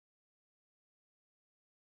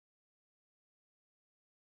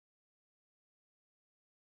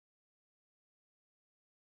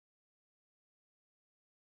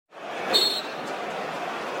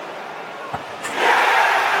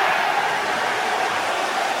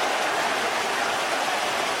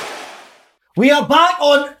We are back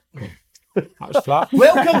on. That was flat.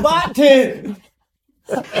 Welcome back to.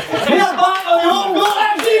 We are back on the Open Goal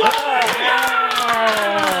FC.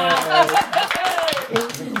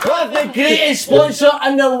 With the greatest sponsor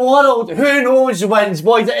in the world. Who knows wins,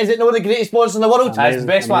 boys? Is it not the greatest sponsor in the world? It's the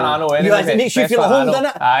best one I know anyway. It makes you feel at home, doesn't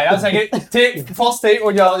it? Aye, that's a great first take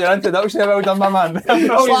on your introduction. Well done, my man.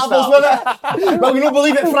 Slappers with it. Well, you don't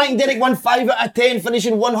believe it. Frank Derrick won 5 out of 10,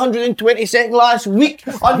 finishing 122nd last week.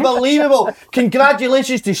 Unbelievable.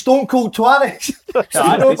 Congratulations to Stone Cold Tuareg.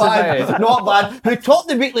 Not bad. Who topped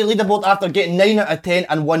the weekly leaderboard after getting 9 out of 10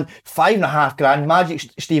 and won $5.5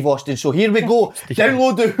 Magic Steve Austin. So here we go.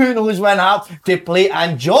 Download the Who Knows When app to play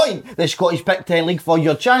and join the Scottish Pick 10 League for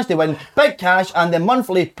your chance to win big cash and the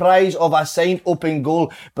monthly prize of a signed open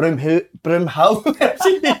goal. Broomhill.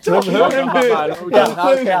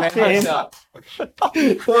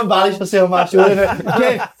 Don't embarrass yourself, man.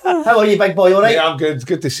 Okay. How are you, big boy? All right? Yeah, I'm good.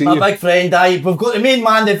 Good to see you. My big friend, we've got the main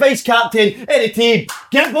man, the vice captain of the team,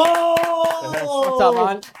 Gibbo! What's up,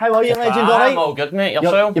 man? How are you, legend? All right? I'm all good, mate.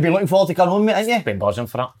 Yourself? You've been looking forward to coming home, mate, haven't you? Been buzzing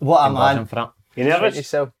for it. What a man. You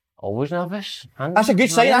nervous? Always nervous. That's a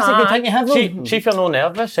good sign. That's a good thing to have, though. See if you're not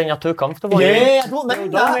nervous and you're too comfortable. Yeah, I don't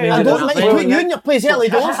mind that. I don't mind putting you in your place early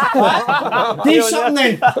doors. Do something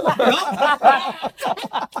then.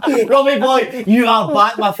 Robbie boy, you are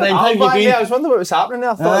back, my friend. How you been? Yeah, I was wondering what was happening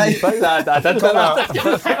there. I thought I did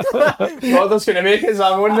that. Gordon's going to make it, so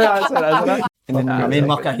I'm wondering. And then your main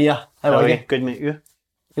mucker here. How are you? Good, mate, you?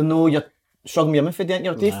 You know you're struggling with your mouth, didn't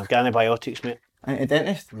you, your teeth? I've got antibiotics, mate. Ain't a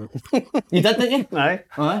dentist? You did, didn't you? Aye.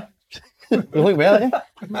 Aye. You look well, eh?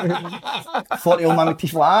 40-year-old man with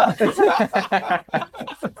teeth like that.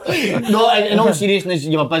 No, in all seriousness,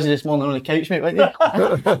 you were busy this morning on the couch, mate, weren't you?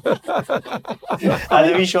 I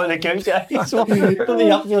had a wee shot on the couch, Don't be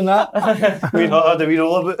up doing that. we not had a wee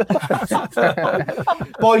roll of it.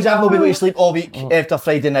 Boys, I've not been able to sleep all week after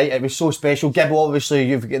Friday night. It was so special. Gibbo, obviously,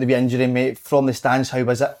 you've got the wee injury, mate, from the stands. How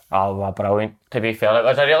was it? Oh, well, brilliant. To be fair, it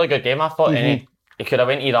was a really good game, I thought. And it could have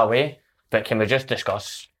went either way. But can we just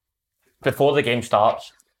discuss before the game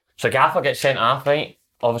starts? So Gaffer gets sent off, right?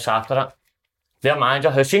 Obviously after it. Their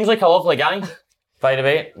manager, who seems like a lovely guy, by the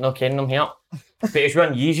way, not kidding him here. But he's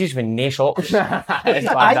wearing Yeezys with no socks. I think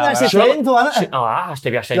that's a trend, though, isn't it? Oh, that has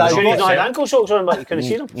to be a sign. Sure, he's not had ankle socks on, but you couldn't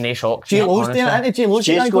see them. No socks. J-Lo's doing it, isn't it? J-Lo's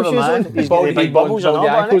got Jay's ankle got shoes them, on. man. He's got the big bubbles and all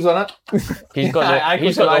that. ankles on it. He's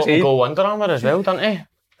got the Go Under Armour as well, doesn't he?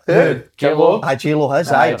 Who? J-Lo. J-Lo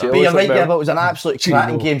has, aye. But you're right, Gibbo, it was an absolute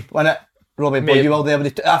cracking game, wasn't it? Robbie boy, you were there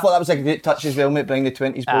with I thought that was a great touch as well, mate, bring the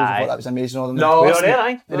 20s boys. I thought that was amazing. All No, We were there,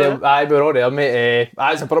 aye. Aye, we were all there, mate.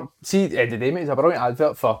 See, the day, mate, it's a brilliant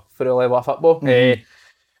advert for a level of football.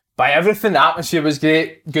 By everything, the atmosphere was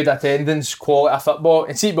great, good attendance, quality of football.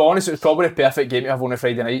 And see, to be honest, it was probably the perfect game to have on a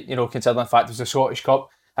Friday night, you know, considering the fact it was the Scottish Cup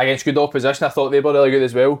against good opposition. I thought they were really good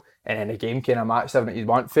as well. And then the game kind of matched everything you'd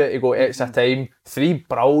want for it. You go extra time. 3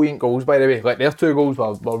 brilliant goals, by the way. Like, their 2 goals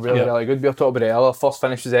were really, really good. We were talking about it earlier. First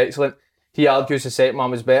finish was excellent. He argues the second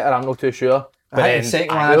one was better, I'm not too sure. But then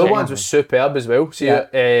the other ones was superb as well. See,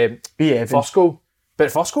 first goal. But the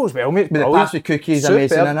first goal as well, mate. But the pass with Cookie is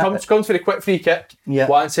amazing, isn't it? Comes for the quick free kick. Yeah.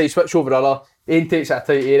 One side, switch over the other. Aiden takes that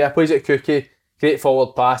tight area, plays it Cookie. Great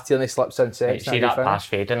forward pass, Tierney slips in second. See that pass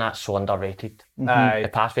fading, that's so underrated. Aye. The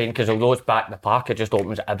pass fading, because although it's back in the park, it just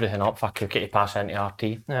opens everything up for Cookie to pass into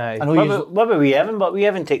RT. Aye. What about wee Evan? But wee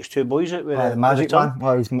Evan takes 2 boys out with the magic one.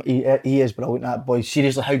 Well, he is brilliant, that boy.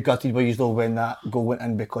 Seriously, how gutted were you though when that goal went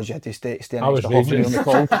in because you had to stay an extra half on the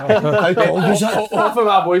call? How cold was that? Half of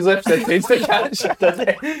my boys left said taste the catch.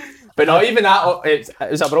 But not even that, it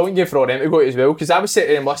was a brilliant game for them to go to as well, because I was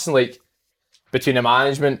sitting and listening, like, between the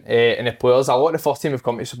management and the players, a lot of the first team have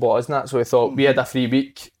come to support us and that, so we thought we had a free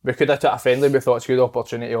week, we could have took a friendly, we thought it's a good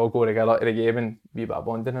opportunity to all go together to the game and be a bit of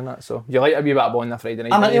bonding and that, so you like a wee bit of bonding on a Friday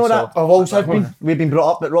night. I'm into that. I've also we've been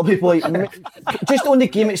brought up, but Robbie boy, just on the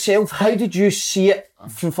game itself, how did you see it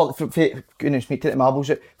from goodness me, take the marbles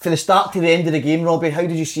out, from the start to the end of the game, Robbie? How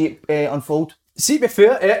did you see it unfold? See,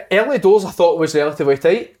 before early doors, I thought it was relatively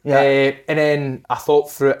tight. Yeah. And then I thought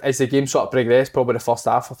as the game sort of progressed, probably the first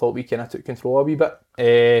half, I thought we kind of took control a wee bit.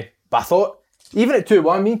 But I thought, even at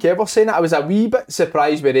 2-1, me and Kev were saying that, I was a wee bit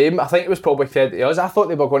surprised with them. I think it was probably credit to us. I thought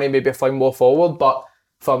they were going to maybe fling more forward, but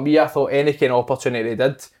for me, I thought any kind of opportunity they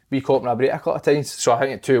did, we caught them in a break a couple of times. So I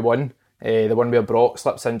think at 2-1, the one where Brock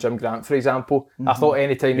slips in Jim Grant, for example, I thought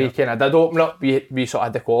any time they kind of did open up, we sort of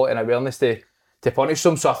had the quality and awareness to punish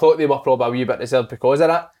them, so I thought they were probably a wee bit reserved because of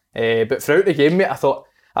that. But throughout the game, mate, I thought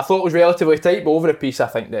it was relatively tight, but over a piece, I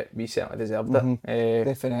think that we certainly deserved it.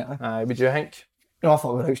 Definitely. Would you think? No, I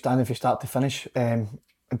thought we were outstanding from start to finish.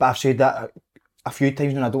 But I've said that a few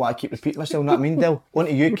times when I don't want to keep repeating myself, you know what I mean, Del? On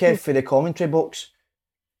to you, Kev, for the commentary box.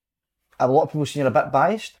 A lot of people saying you're a bit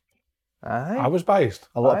biased. I was biased.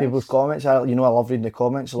 A lot of people's comments, I love reading the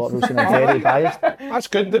comments, a lot of people saying I'm very biased. That's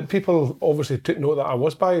good that people obviously took note that I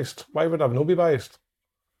was biased. Why would I not be biased?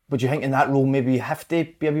 Would you think in that role maybe you have to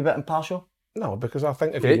be a wee bit impartial? No, because I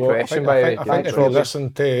think if Great you question, by the way. I think if you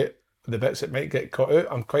listen to the bits that might get cut out,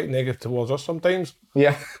 I'm quite negative towards us sometimes.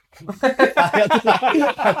 Yeah. And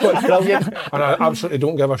I absolutely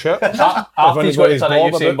don't give a shit. After he's got to turn a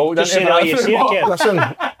Usain Bolt, Just didn't saying he? how you see it, Kev. Listen,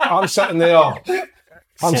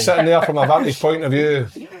 I'm sitting there from a vantage point of view,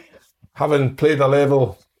 having played a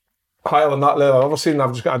level higher than that level I've ever seen.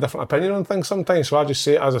 I've just got a different opinion on things sometimes, so I just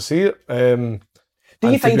say it as I see it. Do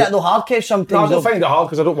you find that though hard, Kev, sometimes? No, I don't find it hard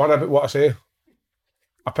because I don't worry about what I say.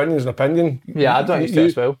 Opinion's an opinion. Yeah, I don't understand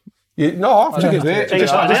as well. No, I think it's great. Take it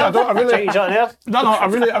on there. I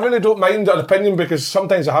really don't mind an opinion because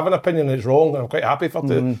sometimes I have an opinion and it's wrong and I'm quite happy for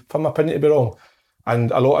my opinion to be wrong.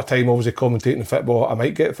 And a lot of time, obviously, commentating football, I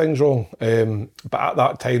might get things wrong. But at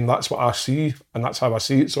that time, that's what I see and that's how I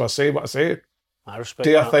see it. So I say what I say. I respect Do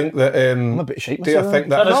you that. think that? I'm a bit shite myself. Do you think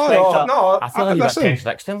that? I respect that. No. I feel like you're Listen,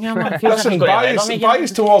 10-6 to him here, man. I feel like Listen, I've got it right on me here.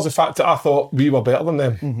 biased towards the fact that I thought we were better than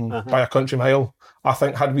them by a country mile. I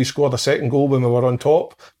think had we scored a second goal when we were on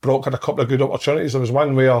top, Brock had a couple of good opportunities. There was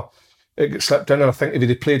one where it got slipped in, and I think if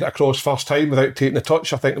he'd played it across first time without taking the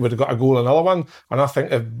touch, I think he would have got a goal in another one. And I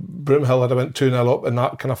think if Broomhill had went 2-0 up in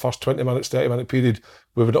that kind of first 20 minutes, 30 minute period,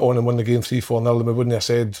 we would have on and won the game 3-4-0 and we wouldn't have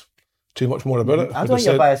said too much more about it. I don't think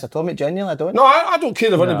you're biased at all, mate, genuinely, I don't. No, I don't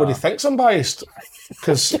care if anybody thinks I'm biased.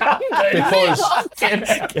 Because it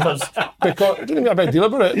didn't make a big deal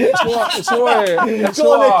about it. It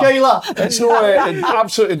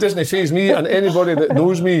absolutely doesn't faze me and anybody that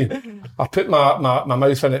knows me. I've put my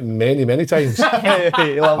mouth in it many times.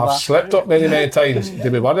 I've slipped up many times.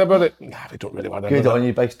 Do we worry about it? Nah, we don't really worry Good about on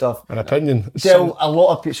you, big stuff. An opinion. Del, a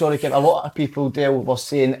lot of people, Del, were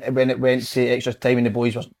saying when it went to extra time and the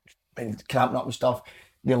boys were cramping up and stuff,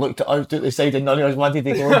 they looked at us to the side and none of us wanted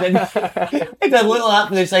to go. It didn't look like that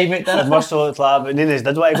from the side, mate, did It it? must have looked like that, but Nunes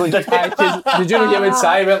did want to go. Did you know you went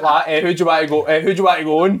side went like, who do you want to go? Who do you want to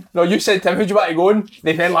go on? No, you said to him, who do you want to go on?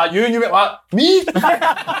 They went like you, and you went like me.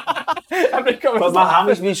 But my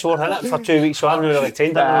ham's been sore in it for 2 weeks, so I haven't really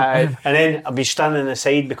trained it now. And then I've been standing on the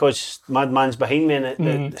side because Madman's behind me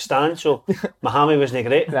in the stand, so my hammy wasn't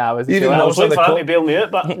great. Nah, was Even I was more looking so for him to bail me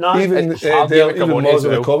out, but no. even it's hard to even come more on so as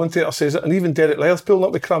well. the commentator says it, and even Derek Laird's pulling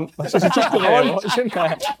up the cramp. I says, just go on. That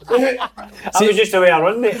was just the way I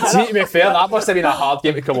run, mate. See, to be fair, that must have been a hard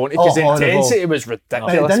game to come on to because the horrible. intensity was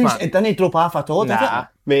ridiculous, man. It didn't drop off at all, did Nah. it?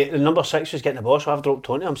 Mate, the number 6 was getting the ball, so I've dropped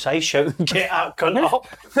onto him, size shouting, get that cunt up.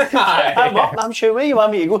 I'm up, I'm shouting, where you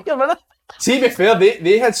want me to go here, man? See, to be fair,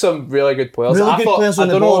 they had some really good players. Really I good thought, players on I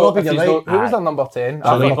the don't ball, know Robbie, if you're he's right. not- Who was their number 10?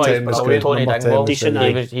 So number 10 was good. Tony Number 10 Dingwall. was Decent, good. aye.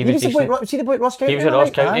 He was decent. See the boy Ross County? He was at Ross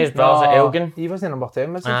County, his brother's at Elgin. He wasn't number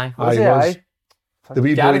 10, was he? Aye. Was he? Aye, he was. Aye. The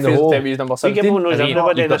wee boy Gary in the Fields hole. tell me he's number We give 17. one knows And he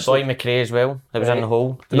everybody. got Boy McRae as well. That was in the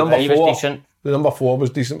hole. The number He 4. was decent. The number 4 was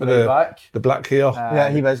decent with Right back. the black hair. Yeah,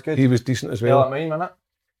 he was good. He was decent as Well, well. at mine, wasn't it?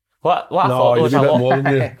 What I No, thought you'd was be a a bit lot, more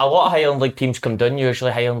than you. a lot of Highland League teams come down,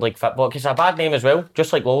 usually Highland League football, because it's a bad name as well,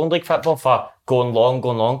 just like Lowland League football for going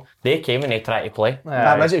long. They came and they tried to play.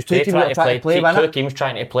 That was it. It was two They teams that tried to play, two wasn't it? teams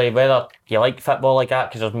trying to play, whether you like football like that,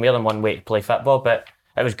 because there's more than one way to play football, but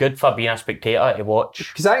it was good for being a spectator to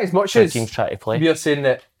watch Because I think as much two as teams try to play. we are saying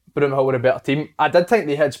that Broomhill were a better team, I did think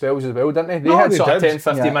they had spells as well, didn't they? They No, had they sort of did. 10,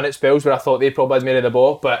 15 Yeah. minute spells where I thought they probably had more of the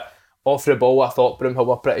ball, but off the ball I thought Broomhill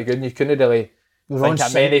were pretty good and you couldn't really were think on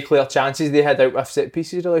of many clear chances they had out with set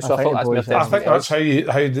pieces really, so I think thought the that's boys more I think that's how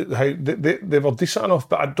they were decent enough,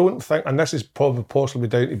 but I don't think, and this is probably possibly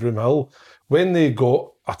down to Broomhill, when they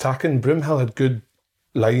got attacking, Broomhill had good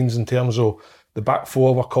lines in terms of the back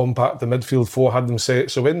 4 were compact, the midfield 4 had them set,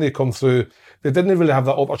 so when they come through, they didn't really have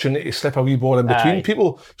that opportunity to slip a wee ball in between Aye.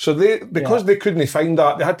 people. So because they couldn't find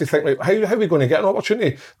that, they had to think, like, how are we going to get an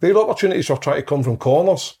opportunity? Their opportunities were trying to come from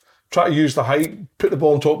corners. Try to use the height, put the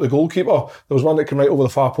ball on top of the goalkeeper. There was one that came right over the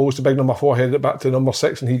far post, the big number 4 headed it back to number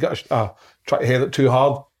 6 and he got tried to head it too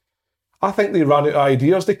hard. I think they ran out of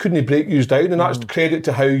ideas. They couldn't break yous down, and that's credit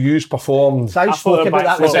to how yous performed. I thought spoke the about back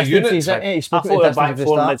that with four- as a unit. distances, didn't he? He I spoke thought about the back distances at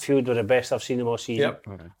four the and start. midfield were the best I've seen them all season.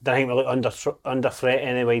 Yep. I think we looked under threat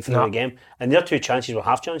anyway through No. the game. And their 2 chances were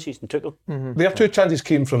half chances and took them. Their 2 chances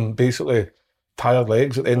came from basically tired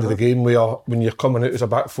legs at the end of the game, where when you're coming out as a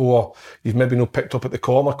back 4, you've maybe not picked up at the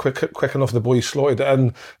corner quick enough, the boys slotted it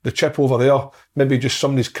in, the chip over there, maybe just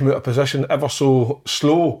somebody's come out of position ever so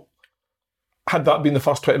slow. Had that been the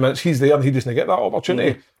first 20 minutes, he's there and he doesn't get that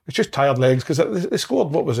opportunity. It's just tired legs, because they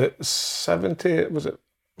scored, what was it, 70, was it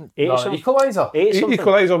 8 No, something. equaliser. 8 something.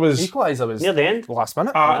 Equaliser was Near the end. last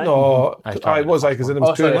minute. No, Aye. it was like, because there Oh,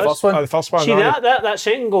 was two. sorry, the first one. The first one. See aye. that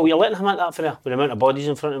second goal, you're letting him at that for with the amount of bodies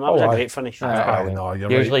in front of him. That was a aye. great finish. Aye, no,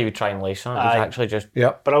 you're Usually we try and lace on it. It's Aye. actually just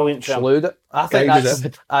right. Brilliant for him. Slewed it. I think Yeah, he that's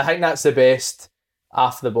did I think that's the best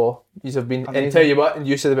half the ball. You have been. And Amazing. tell you what, and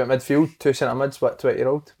you said about midfield, 2 centre mids, what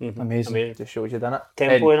 20-year-old. Amazing. Just shows you done it.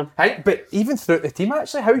 Tempo in him. But even throughout the team,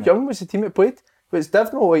 actually, how young was the team that played? Was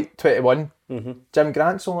Divno like 21? Jim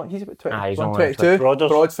Grant's only he's about 21, Aye, he's only 22. Broaders.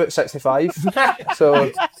 Broadfoot 65.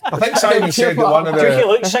 So I think Simon said that one of Dookie the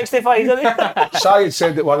looks 65, didn't he? Simon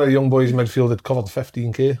said that one of the young boys midfield had covered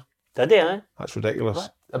 15k. Did he, eh? That's ridiculous.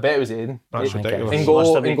 I bet it was Aiden. That's ridiculous. In Must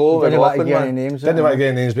goal, have been. in goal, Didn't want to McLaughlin, get any man. names. Didn't want to get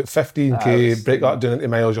any names, but 15k, was- break that down into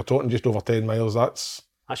miles, you're talking just over 10 miles. That's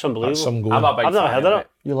That's unbelievable. some goal. I'm a big I've never fan heard of it.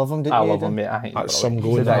 You love him, didn't I you? love Aidan? him, mate. I think That's he's some brilliant.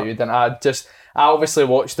 going, He that. did, you didn't. I obviously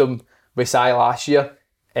watched him with Si last year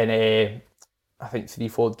in I think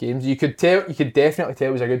 3-4 games. You could definitely tell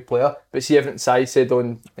he was a good player. But see everything Si said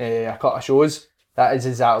on a couple of shows, that is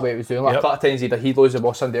exactly what he was doing. Like, Yep. a couple of times he'd lose the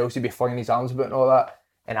ball, somebody else he'd be flinging his arms about and all that.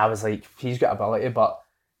 And I was like, he's got ability, but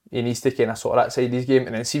he needs to kind of sort that side of his game.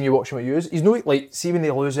 And then see me watching what he uses. He's not like, see when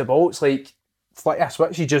they lose the ball, it's like flick a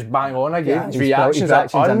switch, he's just bang on again. Yeah, his his reactions are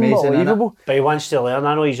reaction's amazing, innit? unbelievable. But he wants to learn.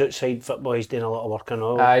 I know he's outside football, he's doing a lot of work and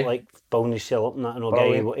all, Aye. like building himself up and that, and all guy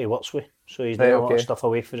Brilliant. he works with. So he's Right, doing a lot okay. of stuff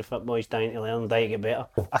away from the football, he's dying to learn, dying to get better.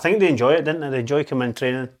 I think they enjoy it, didn't they? They enjoy coming in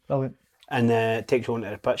training Brilliant. and takes you onto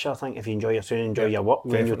the pitch. I think if you enjoy your training, enjoy your work,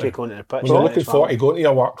 when you definitely. take onto the pitch. When you're then looking it's fun. forward to going to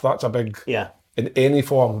your work, that's a big, Yeah. in any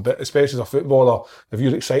form, but especially as a footballer, if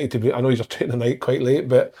you're excited to be, I know you're training the night quite late,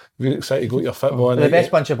 but if you're excited to go to your football, The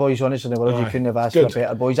best bunch of boys, honest in the world. You Aye. couldn't have asked Good. for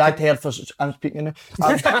better boys. I'd heard for. I'm speaking now.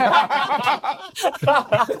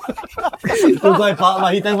 Don't go part of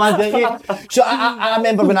my head, man, didn't you? So I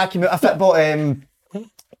remember when I came out of football.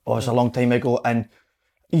 It's a long time ago, and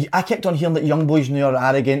I kept on hearing that young boys now are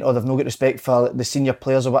arrogant or they've not got respect for the senior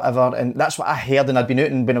players or whatever, and that's what I heard. And I'd been out,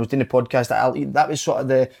 and when I was doing the podcast, that was sort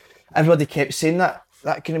of everybody kept saying that.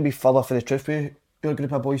 That couldn't be further for the truth with your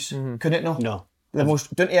group of boys, couldn't it? No. The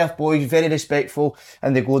most down to earth boys, very respectful,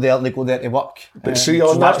 and they go there to work. But see,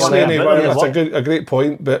 on that, that's what Slaney, they're well, about, that's a great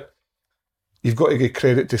point, but you've got to give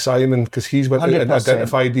credit to Simon because he's went out and 100%.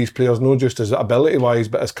 identified these players not just as ability wise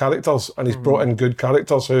but as characters, and he's brought in good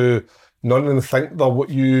characters who none of them think they're what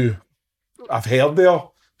you have heard there.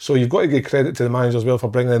 So you've got to give credit to the manager as well for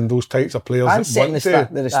bringing in those types of players And that setting want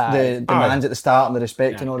the demands at the start and the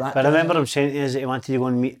respect and all that. But I remember him saying to us that he wanted to go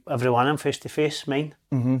and meet every one of them face to face, mine,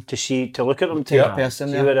 to look at them, to Yeah. person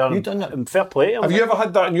see there. where they are. You done that? And fair play to him. Have you ever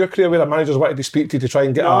had that in your career where a manager's wanted to speak to you to try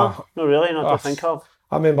and get No, not really, not to think of.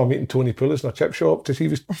 I remember meeting Tony Pulis in a chip shop to see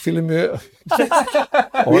if he was feeling me out.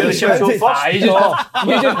 You're the chip shop first.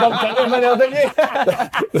 You just bumped into him there,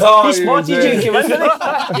 didn't you? No, He spotted you and came in, didn't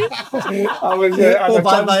he? I was,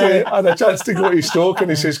 I had a chance to go to Stoke and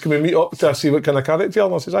he says, can we meet up to see what kind of character you are?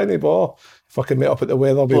 And I says, I need ball. Fucking met up at the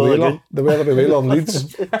Weatherby Well, Whaler. good. The Weatherby Whaler in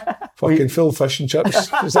Leeds. Fucking full fish and chips.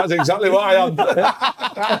 That's exactly what I am.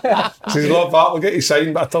 Says, love that, we'll get you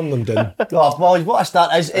signed, but I turned them down. Oh, boys, what a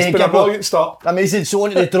start is. It's been a brilliant start. Amazing. So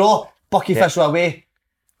on to the draw. Bucky Thistle away.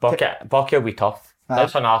 Bucky will be tough.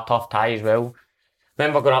 That's another tough tie as well.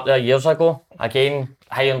 Remember going up there years ago? Again,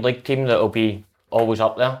 Highland League team that will be always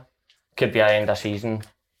up there. Could be at the end of season,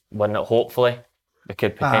 win it hopefully. We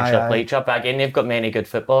could potentially play each other. But again, they've got many good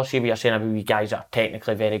footballers. See what you're saying about wee guys that are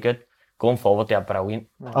technically very good. Going forward, they're brilliant.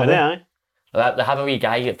 Are they, aye? They have a wee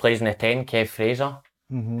guy that plays in the 10, Kev Fraser.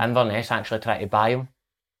 Inverness actually tried to buy him.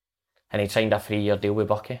 And he signed a 3-year deal with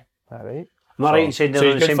Bucky. All right. Am I right in saying So they're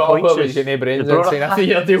you on the could same follow points up, as you get no brains the and saying brother? a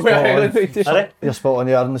 3-year deal with Highland. Are they? You're spot on.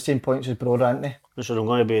 They are on the same points as Broder, aren't they? So they're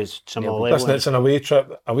going to be a similar Listen, level. it's an away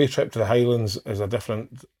trip. Away trip to the Highlands is a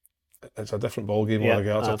different. It's a different ball game Yeah,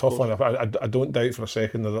 altogether. It's a of tough course. one. I don't doubt for a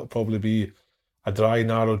second that it'll probably be a dry,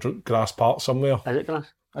 narrow grass part somewhere, Is it grass?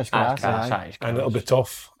 That's grass, aye. That's and it'll be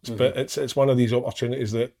tough. But it's one of these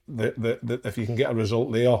opportunities that if you can get a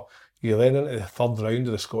result there, you're then into the third round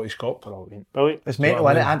of the Scottish Cup. Brilliant. It's mental,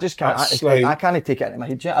 what I innit? mean? I just can't. That's It's like- I can't take it into my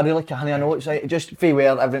head yet. I really can't. I know it's like just for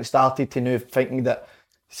where everything started to now thinking that,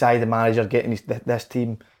 say, the manager getting this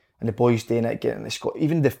team and the boys doing it, getting the Scot.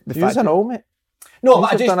 Even the Use fact. an all, mate. No, You've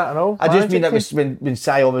but done it and all. I just mean Managing it was when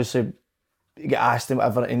Si obviously get asked and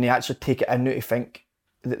whatever, and they actually take it in now to think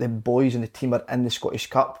that the boys and the team are in the Scottish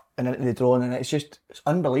Cup and into the drawing, and it's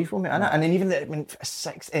unbelievable, mate, innit? And then even when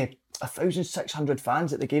 1,600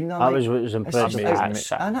 fans at the game there, That was what was impressive. it's-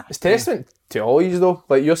 amazing, innit? It's testament to all you though.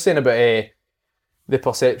 Like you're saying about the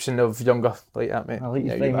perception of younger, like that, mate. I like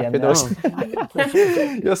Yeah, you you're bring back me with in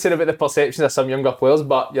those. You're saying about the perceptions of some younger players,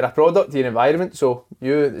 but you're a product of your environment, so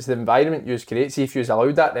it's the environment you create. See if you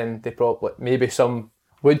allowed that, then they probably, maybe some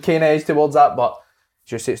would kind of edge towards that, but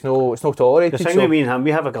just it's no tolerated. The thing with me and him,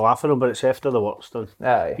 we have a go for him, but it's after the work's done.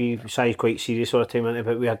 Aye. We say quite serious all the time, innit,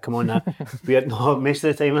 but we had come on that. We had no most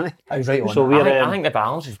of the time, innit? I was right on So that. we're I think the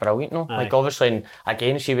balance is brilliant, though. Like, obviously, and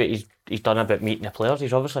again, see what he's done about meeting the players.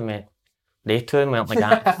 He's obviously met they two and went like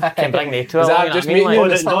that. Can bring they two. Is that just meeting you?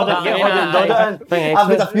 I've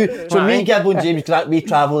had a few. So me and Gibbo and James, we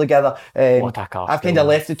travel together. What a cast, I've kind of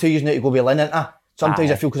left it to you now to go with Lynn, innit? Sometimes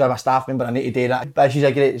I feel because I'm a staff member, I need to do that. But she's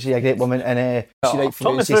a great woman, and she like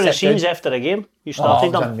Talk me through the scenes after the game. You Oh, started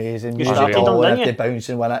it was them. amazing. You We started all them, went didn't to you?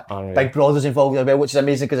 bouncing, won it. Unreal. Big Brother's involved as well, which is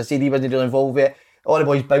amazing because I said he wasn't really involved with it. All the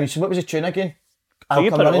boys bouncing. What was the tune again? I'll you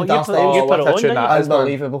come put it running on, dance you style. put it what on, a tune didn't that is, man.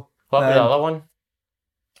 Unbelievable. What about the other one?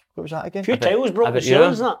 What was that again? A few titles broke about the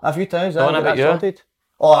ceilings, you? and that. A few times. The one I about got you? sorted.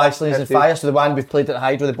 Oh, Iceland's and 50. Fire. So the one we've played at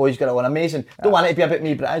Hydro, the boys got it on. Amazing. Don't want it to be about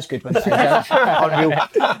me, but it is good. Unreal.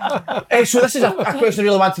 So this is a question I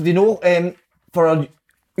really wanted to know. For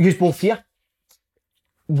you both here,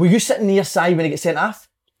 were you sitting near Si when he gets sent off?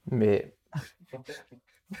 Mate.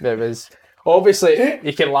 It was obviously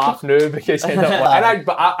you can laugh now because he ended up,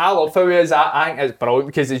 but I love how he is. I think it's brilliant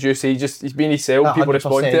because as you say, he's been himself, people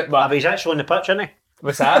respond to it. But But he's actually on the pitch, isn't he?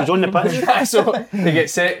 what's that? He's on the pitch. So he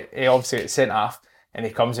gets he obviously gets sent off and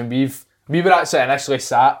he comes and we were actually initially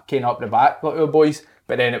sat kind of up the back like the boys,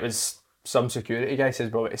 but then it was some security guy says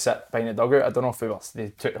bro to sit behind the dugout. I don't know if they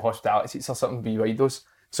took the hospitality seats or something, be wide those.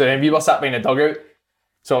 So then we were sat behind the dugout.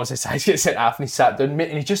 So obviously Sides gets sent off and he sat down, mate,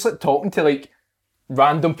 and he just like talking to like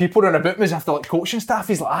random people around about him as if they're like coaching staff.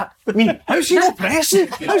 He's like that. I mean, how's he not pressing?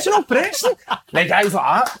 How's he not pressing? And the guy's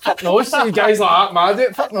like that. Fuck knows. The guy's like that, mad at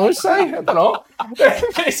it. Fuck knows, Si. I don't know.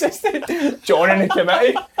 It's just John in the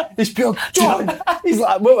committee. He's pure John. He's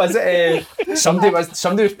like, what was it? Somebody was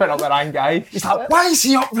putting up the wrong guy. He's like, why is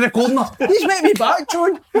he up for the corner? He's met me back,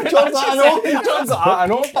 John. John's like, I know. John's like, I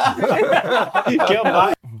know. Get him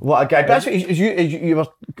back. What a guy. But that's what you were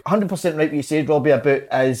 100% right what you said, Robbie, about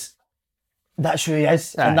is that's who he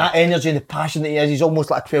is. And that energy and the passion that he is, he's almost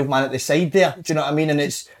like a 12 man at the side there. Do you know what I mean? And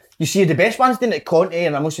it's, you see the best ones, didn't it? Conte,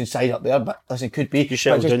 and I'm also inside up there, but listen, could be. You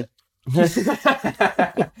settled down.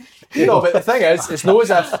 No, but the thing is, it's not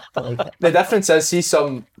as if the difference is, see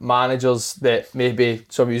some managers that maybe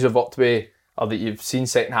some of you have worked with or that you've seen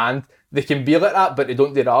second hand, they can be like that, but they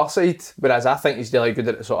don't do the other side. Whereas I think he's really good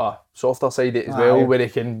at the sort of softer side as well, where he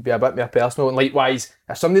can be a bit more personal. And likewise,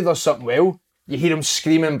 if somebody does something well, you hear him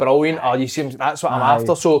screaming brilliant, or you see him, that's what I'm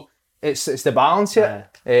after. So it's the balance here.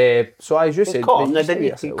 So as you said, Caught him, didn't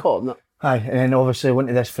you? He caught him. Aye, and then obviously went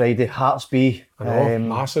to this Friday, Heartsby.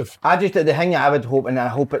 Massive. I just, the thing that I would hope, and I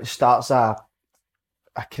hope it starts a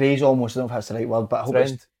craze almost, I don't know if that's the right word, but I hope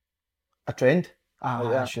it's a trend.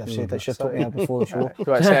 I should have said that, should have told me that before the show. Do you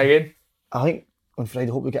want to say again? I think on Friday,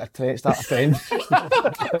 I hope we get a trend, start a trend.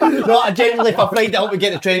 No, I genuinely for Friday, I hope we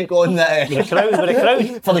get the trend going. The crowd, with the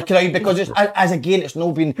crowd. For the crowd, because it's, as again, it's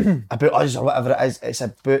not been about us or whatever it is, it's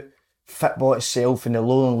about football itself and the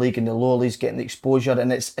Lowland League and the lower leagues getting the exposure,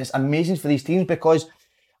 and it's amazing for these teams because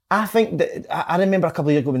I think that, I remember a couple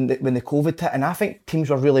of years ago when the COVID hit, and I think teams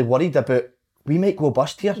were really worried about, we might go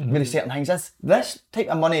bust here with certain things. This type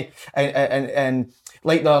of money and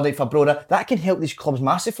like the other night for Broda, that can help these clubs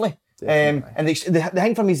massively. And the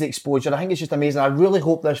thing for me is the exposure. I think it's just amazing. I really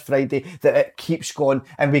hope this Friday that it keeps going.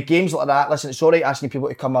 And with games like that, listen, it's alright asking people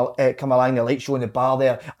to come along the light show in the bar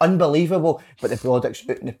there. Unbelievable. But the products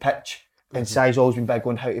out in the pitch. And Si's always been big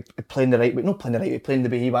on how to play in the right way. Not playing the right way, playing the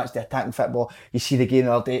way he wants, the attacking football. You see the game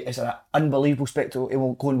the other day, it's an unbelievable spectacle. He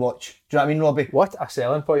won't go and watch. Do you know what I mean, Robbie? What a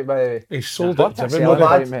selling point, by the way. He sold What it to a selling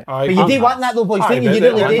everybody. point, mate. Aye. But you do want that though, boys, don't you? Aye, You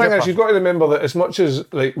but really the thing do. is, you've got to remember that as much as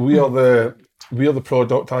like we are the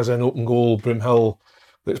product as an Open Goal, Broomhill,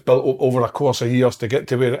 that's built up over a course of years to get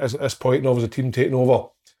to where it is at this point, and obviously the team taking over.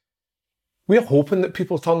 We're hoping that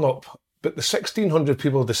people turn up, but the 1,600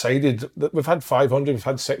 people decided that we've had 500, we've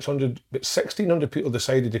had 600, but 1,600 people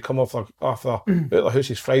decided to come off out their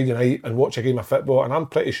houses Friday night and watch a game of football, and I'm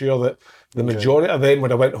pretty sure that the majority of them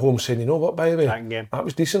would have went home saying, you know what, by the way, that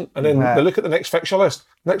was decent. And then they look at the next fixture list.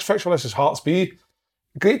 Next fixture list is Heartsby.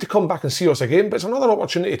 Great to come back and see us again, but it's another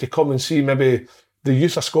opportunity to come and see maybe the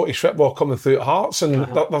youth of Scottish football coming through at Hearts, and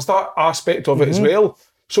there's that aspect of it as well.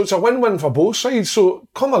 So it's a win-win for both sides. So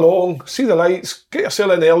come along, see the lights, get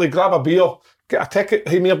yourself in early, grab a beer, get a ticket,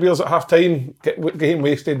 hey, more beers at half time, get him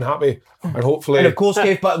wasted and happy, and hopefully. And of course,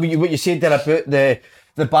 Kev, but what you said there about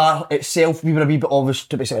the bar itself, we were a wee bit obvious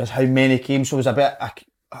to be saying how many came, so it was a bit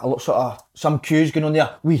a lot sort of some queues going on there.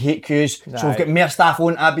 We hate queues, so we've got more staff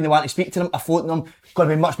on. I've been the one to speak to them. I phoned them. Going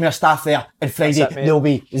to be much more staff there. And Friday there'll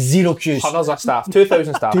be 0 queues. Hundreds of staff,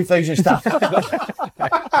 2,000 staff. 2,000 staff.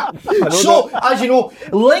 So, as you know,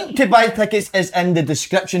 link to buy tickets is in the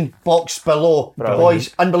description box below. Brilliant.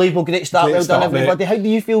 Boys, unbelievable, great start. Great Well done, start, mate. everybody. How do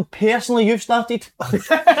you feel personally you've started? I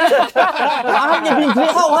think you've been great,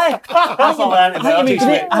 haven't I? I think you've been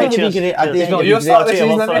great. I think you've been great. I think not you've your been start great. this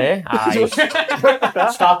season, Eh? Aye.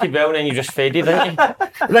 Started well and then you just faded, didn't you?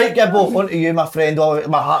 Right, Gibbo, on to you, my friend. Oh,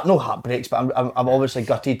 my heart, no heart breaks, but I'm obviously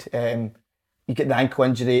gutted. You get the ankle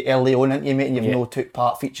injury early on, ain't you, mate? And you've no took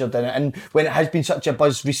part featured in it. And when it has been such a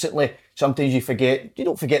buzz recently, sometimes you forget. You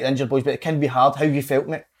don't forget the injured boys, but it can be hard. How have you felt,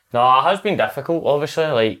 mate? No, it has been difficult, obviously.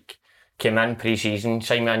 Like, came in pre-season,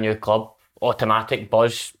 signed me a new club, automatic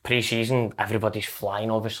buzz pre-season. Everybody's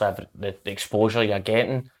flying, obviously, the exposure you're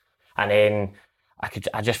getting. And then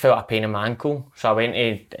I just felt a pain in my ankle, so I went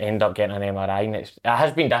to end up getting an MRI. And it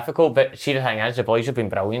has been difficult, but see, the thing is, the boys have been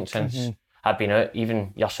brilliant since I've been out,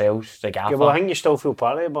 even yourselves, the gaffer. Yeah, well, I think you still feel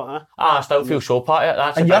part of it, but I still feel so part of it.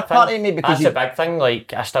 That's And a you're big part thing. of it, mate, because That's a big thing.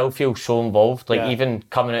 Like, I still feel so involved. Like, Yeah. even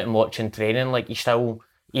coming out and watching training, like, you still,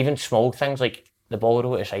 even small things like the ball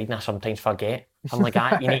roll aside, and I sometimes forget. I'm like,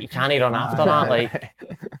 you can't run after that. Like,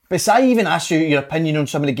 But I even asked you your opinion on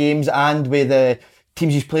some of the games and with the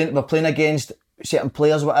teams we're playing against, certain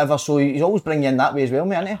players, whatever. So he's always bring you in that way as well,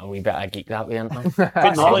 mate, isn't he? a wee bit of geek that way, aren't I?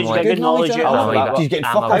 good knowledge, like- good knowledge. isn't it? Oh, yeah. He's getting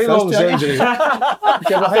I'm fucked a- up How long's first, the aren't he? injury? I thought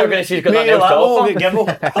you were going to say he's got Mate, nothing else to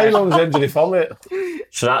offer. How long's the injury for, mate?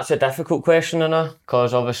 So that's a difficult question,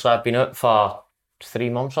 because obviously I've been out for 3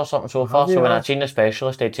 months or something so far. you, So when yeah? I'd seen the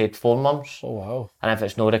specialist, they'd said 4 months. Oh, wow. And if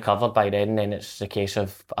it's not recovered by then it's the case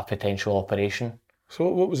of a potential operation. So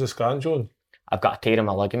what was the scan, John? I've got a tear in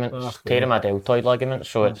my ligaments, Ah, tear in my deltoid ligaments,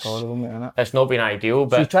 so it's Horrible, mate, isn't it? it's not been ideal,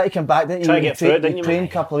 So you but tried to come back, didn't you? Try to get through it, didn't you, trained mate?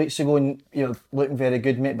 a couple of weeks ago and you're looking very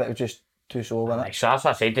good, mate, but it was just too sore, wasn't it? so that's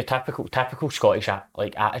what I said, the typical Scottish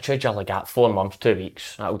like attitude, you're like at 4 months, 2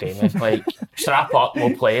 weeks, that'll do me. Like, strap up,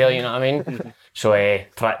 we'll play, you know what I mean? So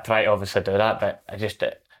try to obviously do that, but I just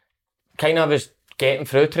kind of was getting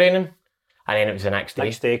through training, and then it was the next day.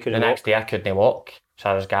 Next day, couldn't the next day I couldn't walk, so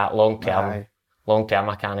I was got long term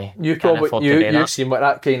I can't. You can't afford probably to do you that. seem like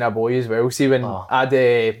that kind of boy as well. See when Oh. I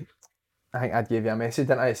think I'd give you a message,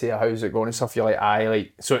 didn't I? Say how's it going and stuff. You're like, aye,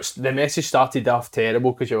 like so. It's the message started off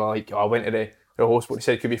terrible because you were like, oh, I went to the hospital. He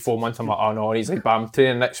said it could be 4 months. I'm like, oh no. And he's like, but I'm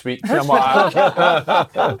training next week. And I'm like,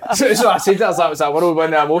 so I said that. I was like,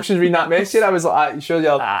 whirlwind of emotions reading that message. I was like, you sure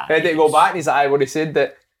you're ready to go back? And he's like, aye. Well, he said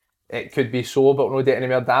that it could be sore, but no getting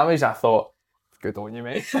any more damage. I thought, good on you,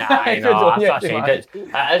 mate. I Good know, on that's you, what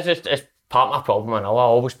I man. said. It's part of my problem, I know. I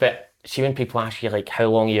always, but see when people ask you like, how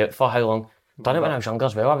long are you out for, how long? Done it when I was younger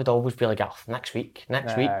as well. I would always be like, oh, next week. Aye.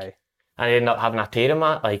 And I ended up having a tear in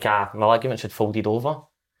my ligaments had folded over.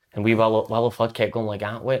 And Willow Flood kept going like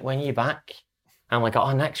that, when are you back? I'm like,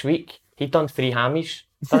 oh, next week. He'd done 3 hammies.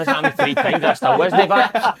 Done his hammy 3 times, I still wasn't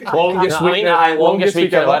back. Longest week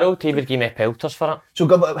in the world, he would give me pelters for it. So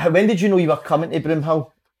when did you know you were coming to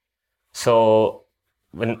Broomhill? So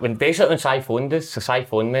when Si phoned us, so Si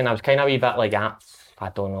phoned me and I was kind of a wee bit like that. I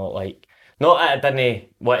don't know, like, not that I didn't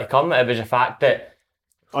want to come, it was the fact that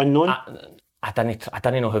unknown. I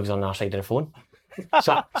didn't know who was on the other side of the phone.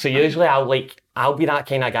 So usually I'll be that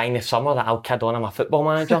kind of guy in the summer that I'll kid on I'm a football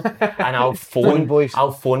manager and I'll phone boys.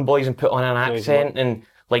 and put on an accent and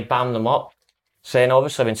like bam them up. So then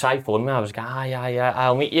obviously when Si phoned me I was like, yeah,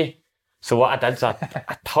 I'll meet you. So what I did is I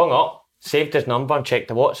hung up, saved his number and checked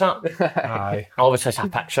the WhatsApp. Aye. Obviously it's a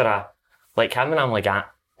picture of like him and I'm like, nah,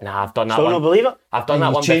 I've done that Still one. not believe it. I've done And that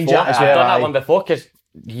you one change before. it as I've well, done aye. that one before because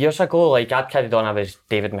years ago, like I'd carried on. I was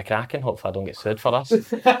David McCracken. Hopefully, I don't get sued for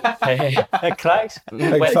this. It cracks.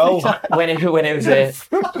 Big Phil.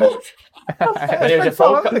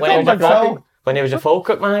 when he was a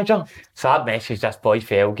Falkirk manager. So I'd messaged this boy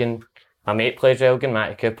for Elgin. My mate plays for Elgin,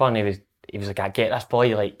 Matty Cooper, and he was like, I get this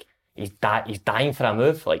boy, like he's dying for a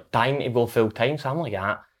move, like dying to go full time. So I'm like,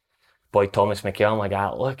 boy Thomas McHale, I'm like,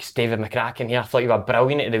 look, it's David McCracken here. I thought you were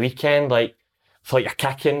brilliant at the weekend, like thought you're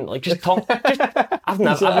kicking, like I've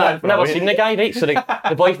never seen the guy, right? So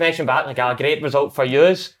the boys mentioned back, like, great result for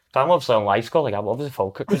yous. So I'm obviously on live score, like, what was the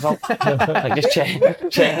Falkirk result? Like, just checking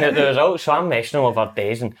out the results. So I'm messaging him over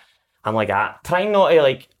days and I'm like, trying not to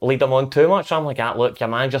like lead him on too much. So I'm like, look, your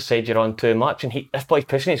manager said you're on too much, and this boy's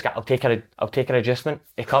pushing. He's got, I'll take an adjustment.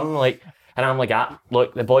 He come like, and I'm like,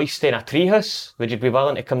 look, the boy's staying in a treehouse. Would you be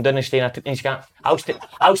willing to come down and stay in a? And he's got, I'll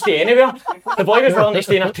stay anywhere. The boy was willing to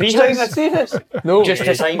stay in a treehouse. No,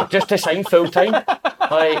 just to sign full time.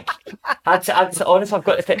 Like, honestly, I've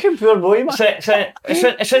got to take. Poor boy, man. So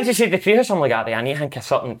as soon as you said the treehouse, I'm like, right, I need to think of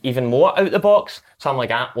something even more out the box. So I'm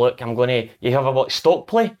like, look, I'm going to, you ever watch Stoke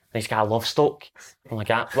play? And he's got, I love Stoke. I'm like,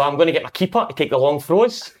 well, I'm going to get my keeper to take the long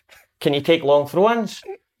throws. Can you take long throw-ins?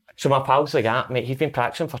 So my pal's like, mate, he's been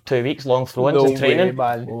practicing for 2 weeks, long throw-ins in training.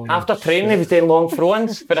 After training, he was doing long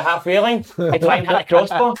throw-ins for the halfway line. He tried and hit the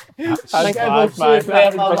crossbar. I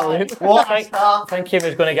think he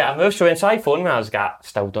was going to get a move. So when I phoned me, I was like,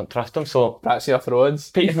 still don't trust him. So Practicing your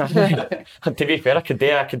throw-ins. to be fair, I could do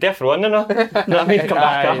a throw-in, you know what I mean? Come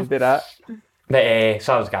back up. Do that. But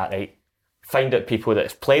so I was like, right, find out people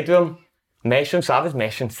that's played with him, mesh him. So I was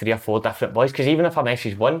meshing 3 or 4 different boys, because even if I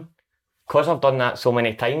meshes one, because I've done that so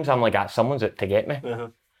many times, I'm like, someone's out to get me.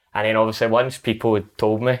 And then obviously once people had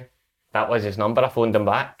told me that was his number, I phoned him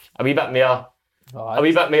back. A wee bit more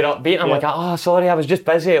upbeat. I'm like, sorry, I was just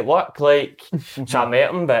busy at work. Like, so I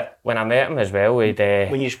met him, but when I met him as well, we'd...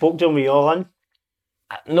 when you spoke to him, were you all in?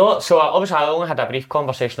 No, so obviously I only had a brief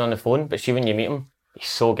conversation on the phone, but see when you meet him, he's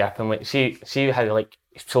so gripping. Like, see how like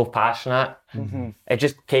he's so passionate. It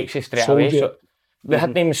just takes you straight away. So we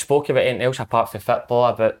hadn't even spoke about anything else apart from football,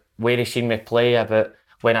 about where he seen me play, about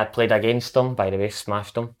when I'd played against him. By the way,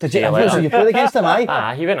 smashed him. Did you ever? So you played against him,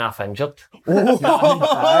 aye? He went half injured.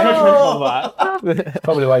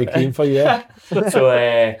 Probably why he came for you. Yeah.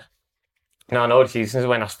 So no, the seasons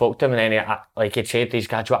when I spoke to him, and then he'd said, "These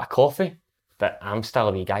guys want a coffee." But I'm still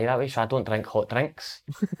a wee guy that way, so I don't drink hot drinks.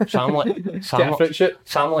 So I'm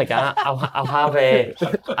like, I'll have I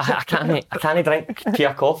can't drink tea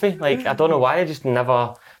or coffee. Like, I don't know why, I just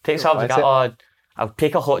never take so I was like, I'll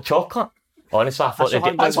take a hot chocolate. Honestly, I thought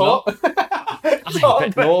That's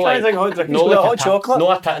hot. But no, like, hot chocolate.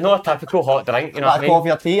 No a typical hot drink, you know what I mean?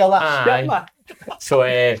 Coffee or tea or that. Aye. So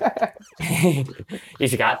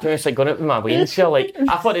he's got to me, it's like going out with my wains here. Like,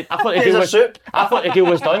 I thought the deal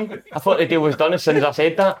was done. I thought the deal was done as soon as I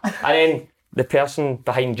said that. And then the person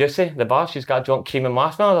behind Juicy, the bar, she's got drunk cream and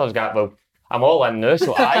marshmallows. I was like, well, I'm all in now,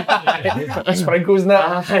 so aye. Sprinkles in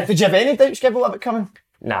that. Did you have any doubts, Gibble, about coming?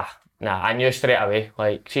 Nah, I knew straight away.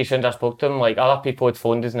 Like, see, as soon as I spoke to him, like, other people had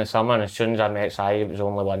phoned us in the summer, and as soon as I met Si, it was the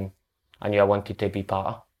only one I knew I wanted to be part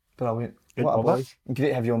of. Brilliant. What a boy. Great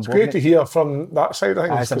to have you on board. Great to hear from that side of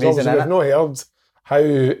things, because obviously we've not heard how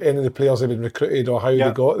any of the players have been recruited or how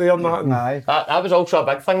they got there and that. That was also a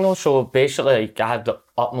big thing though. So basically, like, I had the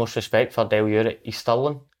utmost respect for Del Ure at East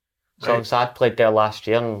Stirling. So I'd played there last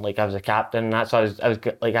year, and like I was a captain and that, so I was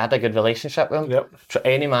like, I had a good relationship with him. So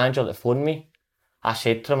any manager that phoned me, I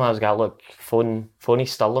said to him, I was like, look, phone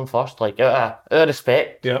East Stirling first, like out of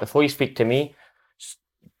respect, before you speak to me.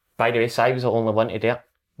 By the way, Si was the only one to do it.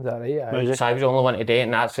 Is that right? Yeah. Si was the only one to do it,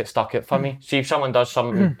 and that's what stuck out for me. See, if someone does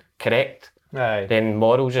something correct, then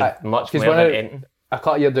morals is much more than anything. A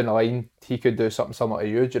couple of years down the line, he could do something similar to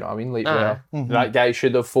you, do you know what I mean? Like, where that guy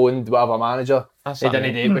should have phoned whatever manager. He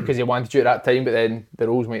didn't do it because he wanted you at that time, but then the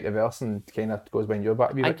roles might reverse and kind of goes behind your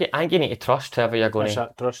back. I think you need to trust whoever you're going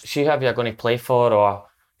to see, whoever you're going to play for or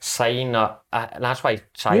sign. And that's why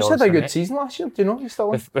Si you had a good season last year, do you know?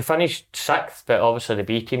 We finished 6th, but obviously the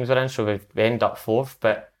B teams were in, so we ended up 4th.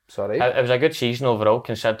 But it was a good season overall,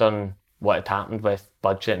 considering what had happened with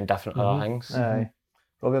budget and different other things. Aye.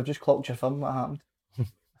 Robbie, I've just clocked your thumb. What happened?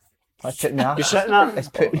 That's put me off. You're sitting there. It's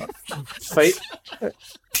put me fight.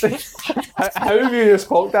 How have you just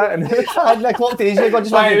clocked that? I hadn't clocked it easily. I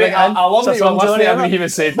just wanted to bring it in. I love that you were listening when he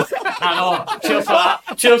was saying. I know. Cheers for that.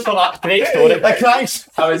 Cheers for that. Great story. The cracks.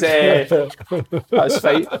 I was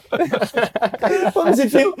fight. What was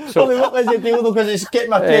it deal? What was it deal though? Because it's getting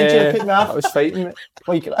my attention, put me off. I was fighting.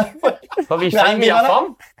 What you Have you fighting me your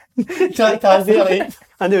thumb? Track ties there, right?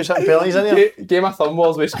 I knew something bellies in there. Game of thumb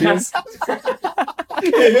wars with Spears.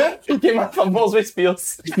 Game of thumb wars with Spears.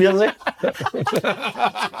 Spears, eh? You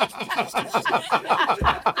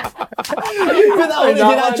put that on to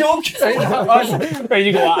get that joke. Where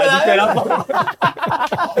you go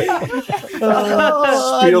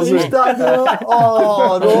Spears,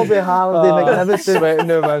 oh, Robbie Halliday, magnificent. Sweating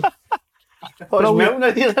now, man. Oh, it's melting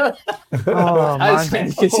out here. Oh, man.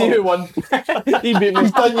 You can see who won. He beat me.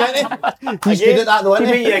 He's done yet, He's good at that though, isn't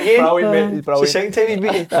He beat you again. Brilliant, mate. He's It's the brilliant. second time he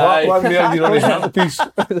beat you. One there, you're on his mantelpiece.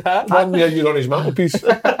 One there, you're on his mantelpiece.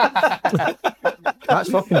 That's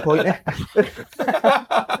fucking point, eh?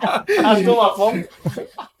 I stole my thumb.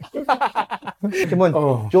 Come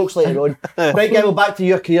on, jokes later on. Right, Gil, back to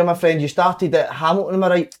your career, my friend. You started at Hamilton, am I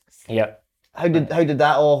right? Yep. How did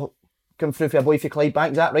that all come through for a boy for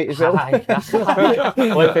Clydebank? Is that right as well?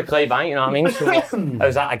 Boy for Clydebank, you know what I mean? So I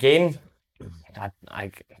was at a game.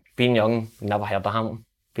 I being young, never heard of Hamilton.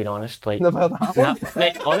 being honest. Like, Never heard that. nah,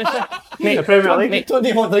 mate, honestly, mate, The Premier League. mate, Don't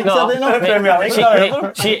do hot drinks, no, are they not? Premier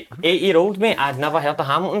League. see, 8-year-old mate, I'd never heard of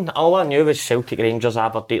Hamilton. All I knew was Celtic, Rangers,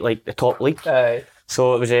 Aberdeen, like the top league.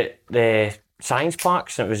 So it was at the Science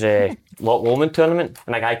Parks, and it was a Loch Lomond tournament,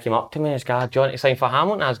 and a guy came up to me and was like, "Do you want to sign for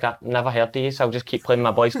Hamilton?" I was like, "Never heard of you, so I'll just keep playing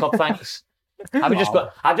my boys club, thanks."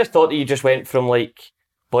 I just thought that you just went from like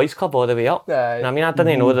boys club all the way up. And I mean, I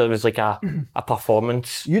didn't know that it was like a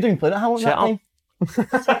performance. You didn't play at Hamilton that Set up.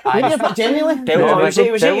 time? Yeah, but genuinely.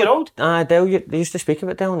 He was 8-year-old. Del, they used to speak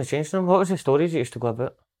about Del in the changing room. What was the stories you used to go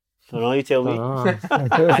about? I don't know, you tell me.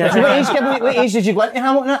 What age did you go into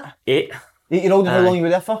Hamilton at? 8. 8-year-old, and how long you were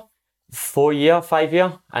there for? 4 year, 5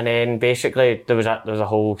 year, and then basically there was a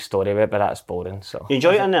whole story about it, but that's boring. So You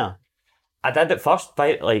enjoyed it in there? I did it first,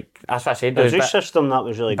 but like that's what I said. The There was juice system, that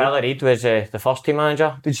was really good. Billy Reid was the first team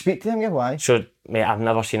manager. Did you speak to him? Yeah, why? So mate, I've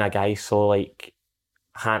never seen a guy so like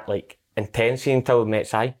intense until we met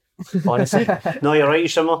Si. Honestly, No, you're right, you're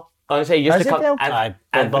similar. honestly, he used Is to it, come Del? Aye,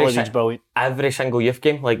 every, Billy si- Reid's brilliant. every single youth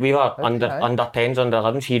game. Like we were under 10s, under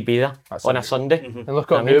 11s. He'd be there on a Sunday. And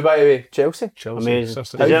look at you, by the way, Chelsea. Amazing.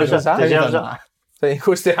 Sister- Deserves was it. that? Deserves it. So he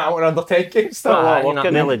goes to Hamilton under 10 games still. A lot of you work know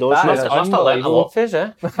in what I early mean? doors. That I is must have learned a lot of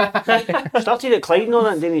his, Started at Clyde and all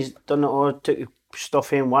that, and then he's done it all, took stuff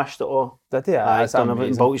here and washed it all. Did he? Aye, That's done everything,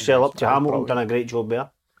 amazing. bought himself up to That's Hamilton, brilliant. done a great job there.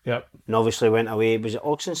 Yep. And obviously went away, was it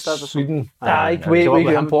Oxenstad or something? Sweden. Aye, Came wait, up wait,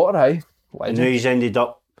 with Graham him. Potter, aye. And now he's ended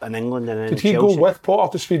up in England and then Did he Chelsea. go with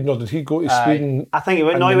Potter to Sweden, or did he go to Sweden? I think he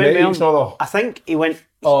went, in no, he the went 90s, with him. no? I think he went,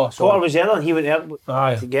 Oh, sorry. Potter was there and he went there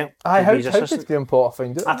Aye. to get Aye, to how be his did assistant. Graham Potter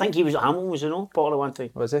find it? I think he was at Hamilton, was he no? Potter at one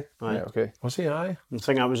time. Was he? Aye. Right, okay. Was he? Aye. I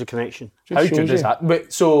think that was a connection. Just How shows good is you. that?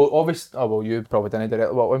 But so obviously, oh well, you probably didn't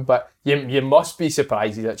directly work with him, but you must be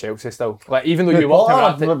surprised he's at Chelsea still. Like even though you worked him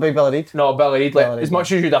at Potter, big Billy Reid. no, Billy Reid. Like Billy Reid, as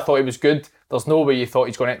much as you'd have thought he was good, there's no way you thought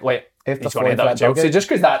he's going to After he's going to end falling up at for that Chelsea dugget. just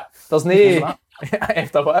because that there's no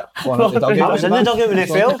after what. Well, not the dugget. I was in the dugout when he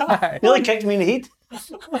fell. Nearly kicked me in the head.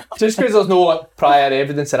 Just because there's no like, prior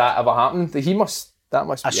evidence of that ever happened, that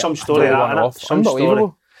must be Some story of that, one innit? off. Some story.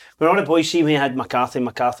 Unbelievable. When all the boys see me, I had McCarthy, and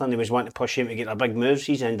they was wanting to push him to get their big moves.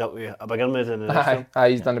 He's ended up with a bigger move than the rest of Aye, them. aye,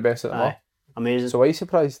 he's done the best at them all. Aye. Amazing. So why are you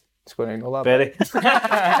surprised? It's going to know that. Very.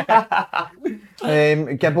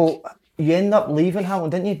 Gibble, you ended up leaving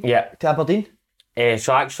Hamilton, didn't you? Yeah. To Aberdeen?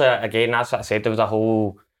 So actually, again, that's what I said. There was a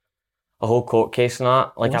whole court case and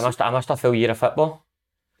that. Like I missed a full year of football.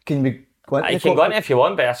 Can we go into You can go into it if you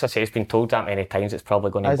want, but as I say, it's been told that many times. It's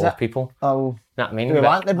probably going to Is bore it? people. Oh, You know what I mean? do we But,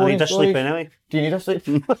 want the I boring need to sleep stories? anyway. Do you need a sleep?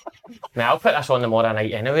 man, I'll put this on tomorrow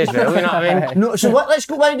night anyway as well. You know what I mean? No, so what? Let's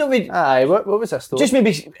go. Why don't we Aye, what was this story? just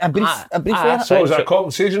maybe a brief, Aye, a brief? aye, one? that's So was right. that a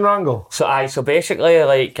compensation wrangle? So basically,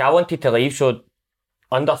 like I wanted to leave. So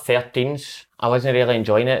under 13s, I wasn't really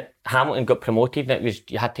enjoying it. Hamilton got promoted, and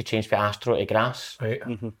you had to change from Astro to Grass. Right.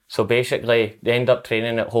 So basically, they ended up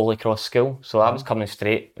training at Holy Cross School. So I was coming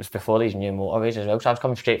straight. It was before these new motorways as well. So I was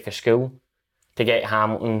coming straight for school to get to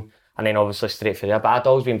Hamilton, and then obviously straight for there. But I'd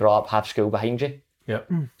always been brought up have school behind you.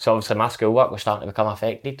 Yep. So obviously my schoolwork was starting to become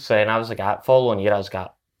affected. So then I was like, following year I was like,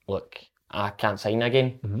 look, I can't sign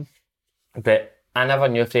again. But I never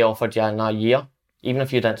knew if they offered you another year, even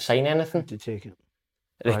if you didn't sign anything. To take it.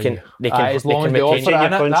 They can As long as they retain offer your it, innit?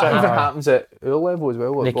 That contract. even Aye. happens at our level as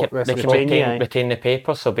well. they Like, can, rest they of can the retain club. you, retain, aye. retain the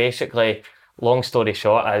paper. So basically, long story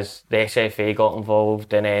short is the SFA got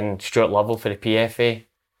involved, and then Stuart Lovell for the PFA,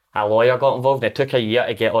 a lawyer got involved. It took a year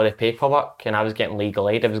to get all the paperwork, and I was getting legal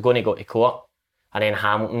aid. I was going to go to court, and then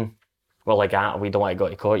Hamilton were like, we don't want to go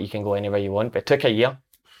to court, you can go anywhere you want. But it took a year.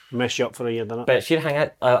 Mess you up for a year, didn't it? But see the thing is,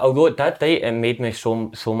 although it did, right, it made me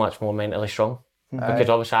so much more mentally strong. Because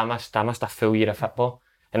obviously I missed a full year of football.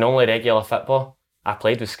 And the only regular football I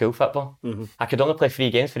played was school football. I could only play 3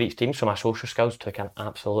 games for each team, so my social skills took an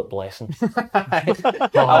absolute blessing. I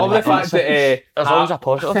love the fact that There's always a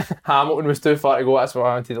positive. Hamilton was too far to go. That's why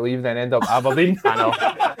I wanted to leave, then end up Aberdeen. I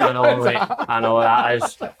know, mate. I know, that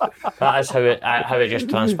is how it just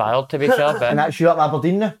transpired, to be fair. And But that's you up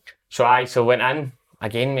Aberdeen now? so went in,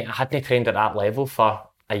 again, mate, I hadn't trained at that level for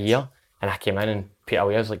a year, and I came in and Peter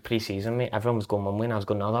Weir was like pre-season, mate. Everyone was going one way and I was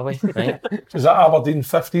going the other way, right? Was that Aberdeen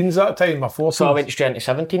 15s at the time, or 14s? So I went straight into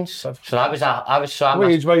 17s. So that was I What missed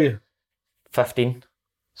age were you? 15.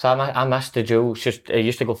 So I missed the dual. It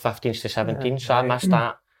used to go 15s to 17s. So I missed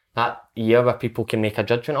that year where people can make a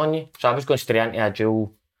judgment on you. So I was going straight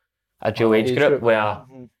into a dual age group where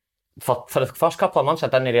for the first couple of months I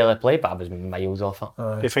didn't really play, but I was miles off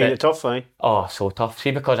it. You find it tough, aye? Oh, so tough.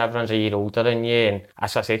 See, because everyone's a year older than you, and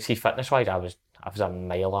as I said, see, fitness wise, I was a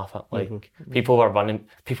mile off it. Like people were running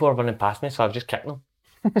past me, so I was just kicking them.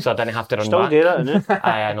 so I didn't have to run Still back. do that, innit?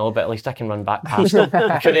 I know, but at least I can run back past them.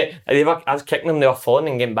 I was kicking them, they were falling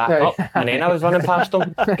and getting back up, and then I was running past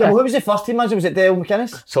them. Okay, well, who was the first team manager? Was it Dale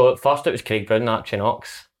McInnes? So at first it was Craig Brown and Archie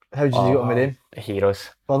Knox. How did you get on with them? Heroes.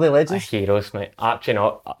 Were they legends? Heroes, mate. Archie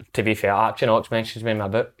Knox, to be fair, Archie Knox mentions me in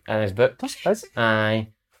his book. Does he? Aye.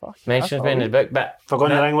 Mentions me in his book, but For going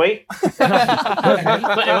the wrong way. pretty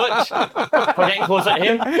much. For getting closer to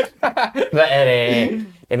him.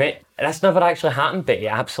 But mate, this never actually happened, but he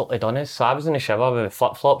absolutely done it. So I was in the shower with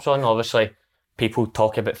flip-flops on. Obviously, people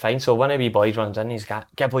talk about fine. So one of the boys runs in, he's got,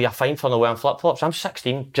 Gibble, you're fine for not wearing flip-flops. I'm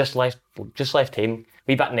 16, just left home.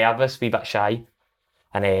 Wee bit nervous, wee bit shy.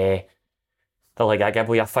 And they're like,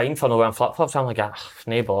 Gibble, you're fine for not wearing flip-flops. I'm like,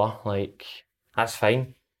 no bother, like, that's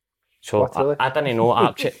fine. So Literally. I didn't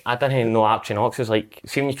know Archie Knox was like,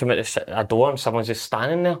 see when you come out a door and someone's just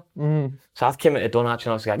standing there. So I've came out the door and Archie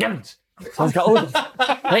Knox was like, Gibbons. So I was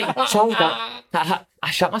like, right, so I was like, I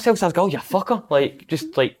shut myself, so I was like, oh, you fucker, like,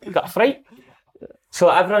 just like, got a fright. So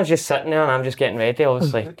everyone's just sitting there and I'm just getting ready,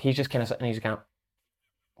 obviously. He's just kind of sitting, he's going,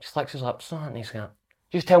 just licks his lips and he's going,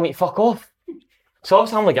 just tell me to fuck off. So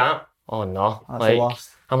obviously I'm like, oh no, That's like, the worst.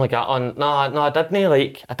 I'm like, oh no, I didn't,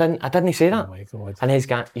 like, I didn't say that. Oh my God. And he's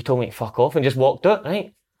going, you told me to fuck off and just walked out,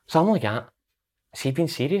 right? So I'm like, is he being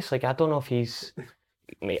serious? Like, I don't know if he's,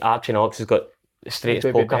 mate, Archie Knox has got the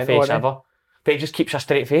straightest Baby poker mental, face isn't he? ever. But he just keeps a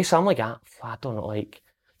straight face. So I'm like, I don't know, like,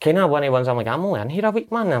 kind of one of the ones I'm like, I'm only in here a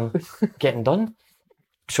week, man, I'm getting done.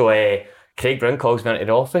 So Craig Brown calls me into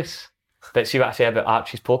the office. But see what I say about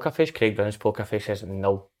Archie's poker face? Craig Brown's poker face is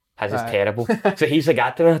no. His is terrible. So he's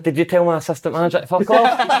like, to me, did you tell my assistant manager to fuck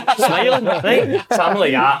off? Smiling, right? So I'm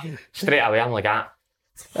like, straight away, I'm like,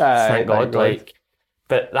 thank God, like.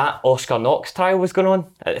 But that Oscar Knox trial was going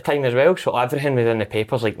on at the time as well, so everything was in the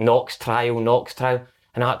papers, like Knox trial.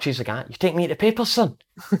 And Archie's like, you take me to the papers, son.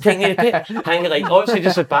 Take me to the papers. Hang like, obviously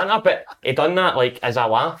just with banter, but he done that like as a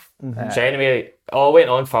laugh. So anyway, it all went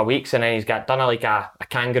on for weeks, and then he's got done a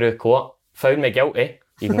kangaroo court, found me guilty,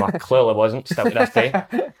 even though I clearly wasn't, still to this day.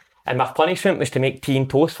 And my punishment was to make tea and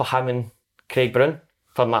toast for him and Craig Brown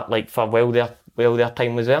for while their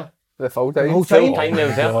time was there. The full time. whole Full time? time they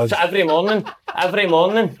was there. So every morning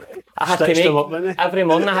I had Stitched to them up, didn't make they? every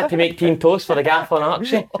morning I had to make tea and toast for the gaffer and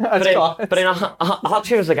Archie. But then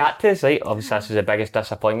Archie was like to us, right? Obviously this is the biggest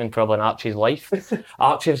disappointment probably in Archie's life.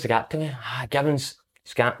 Archie was like to me, Gibbons,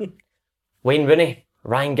 he's got Wayne Rooney,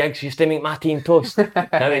 Ryan Giggs used to make my tea and toast. Now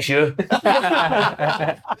it's you.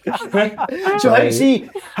 So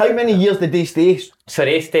how many years did they stay? It So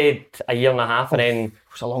they stayed a year and a half, and then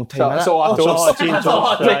was a long time, innit? So I told Tea and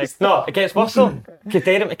toast, right. no, it gets worse though. Because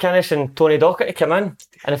Derek McInnes and Tony Docherty come in,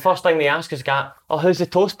 and the first thing they ask is, who's the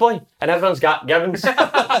toast boy? And everyone's got Gibbons. So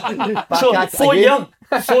at it 4 again.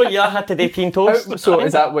 year had to do tea and toast. So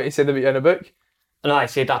is that what he said about you in the book? No, I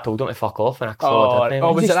said I told him to fuck off, and I clearly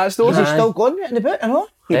didn't. Was it that story? Was he still going in the boot, you know?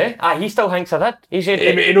 He still thinks I did. He said,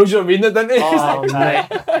 He knows you're reading it, didn't he? oh,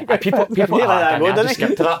 right. People He let that go, I didn't just he?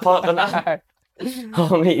 skipped to that part, didn't I?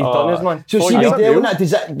 Oh, mate, he's done his man. So 4 see, years. with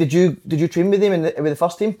Dale, did you train with him with the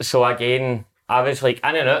first team? So again, I was like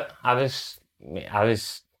in and out. I was,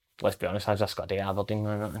 let's be honest, I just got to Aberdeen.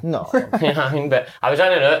 Man. No. You know what I mean? But I was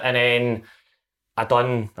in and out, and then I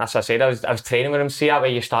done, as I said, I was training with him. See that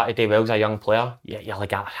way you started to do well as a young player. You're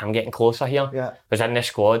like, I'm getting closer here. Yeah. Was in the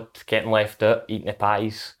squad, getting left out, eating the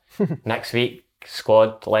pies. Next week,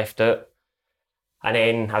 squad, left out. And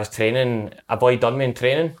then I was training, a boy done me in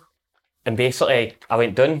training. And basically, I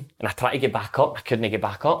went down and I tried to get back up. I couldn't get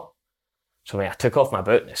back up. So mate, I took off my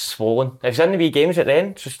boot and it's swollen. It was in the wee games at the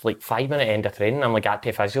end, just like 5 minute end of training. I'm like, at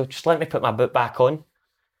to physio, just let me put my boot back on.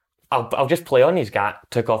 I'll just play on.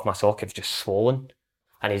 Took off my sock, it was just swollen.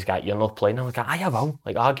 And he's got, you're not playing. I'm like, I will.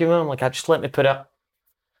 Like, arguing. I'm like, just let me put it.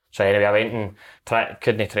 So anyway, I went and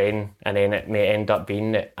couldn't train. And then it may end up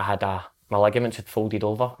being that I had my ligaments had folded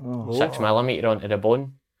over 6 millimetre onto the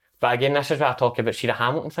bone. But again, this is what I talk about. See the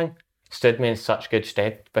Hamilton thing? Stood me in such good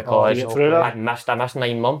stead because you get through that? I missed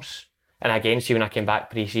 9 months. And again, see when I came back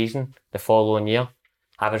pre-season, the following year,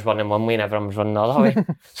 I was running one way and everyone was running the other way.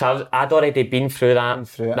 So I'd already been through that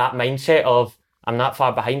mindset of, I'm not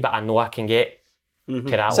far behind, but I know I can get to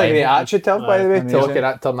that It's a great level. attitude to have, by the way, to amazing. look at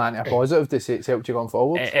that turn that into a positive to say it's helped you going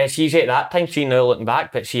forward. It's easy at that time, see now looking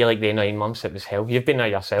back, but see like the 9 months, it was hell. You've been there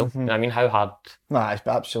yourself. You know what I mean, how hard? Nah, it's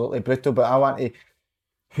absolutely brutal, but I want to...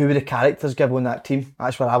 Who were the characters, Gibbo, in that team?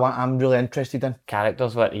 That's what I'm really interested in.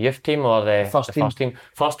 Characters, what, the youth team or the First team?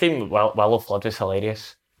 First team, Willow Flood was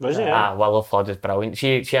hilarious. Was it? Yeah. Willow Flood was brilliant.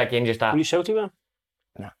 See again, just that. Were you Celtic with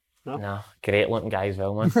him? Nah, great looking guy as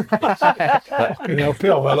well, man. Poor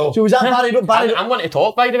Willow. So was that Barry? I'm wanting to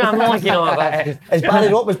talk, by the way. I'm not like,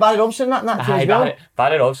 Was Barry Robson that too as well?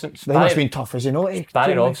 Barry Robson. He must have been tough, is he not?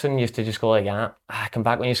 Barry Robson used to just go like that. Come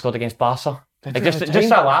back when he scored against Barca. Like, just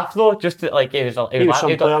a laugh though. Just to, like he was some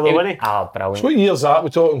player though, wasn't he? Brilliant. So what year's that we're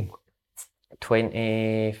talking?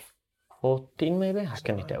 2014 maybe. I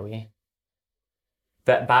couldn't tell you.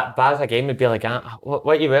 But Baz again would be like, what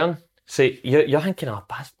are you wearing? So you're thinking,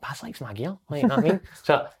 Baz likes my gear. Like, you know what I mean?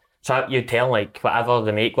 So you'd tell him like whatever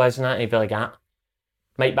the make was and that, and he'd be like,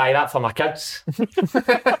 might buy that for my kids.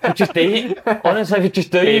 He'd just do it. Honestly, he'd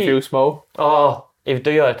just do it. He feel small. Oh, he would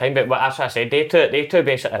do it all the time. But that's what I said. They two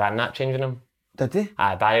basically ran that changing room. Did they?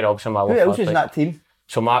 Barry Robson, Willow. Who else was in that team?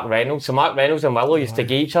 So Mark Reynolds and Willow used to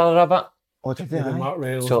give each other a bit. Oh, did they? Mark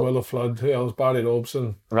Reynolds, Willow Flood, who else? Barry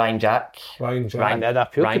Robson. Ryan Jack. They had a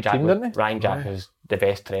pure good team, didn't they? Ryan Jack was the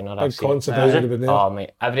best trainer I've Big seen. confidence would have been there. Oh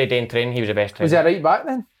mate, every day in training he was the best trainer. Was he a right back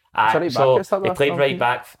then? So he played right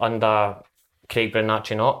back under Craig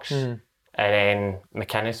Bernacci Knox, and then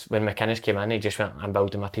McInnes. When McInnes came in, he just went, "I'm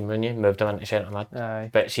building my team around you." Moved him into centre mid.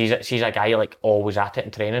 But she's a guy like always at it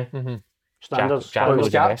in training. Standards. Jack was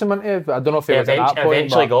captain, wasn't he? I don't know if he was at that point.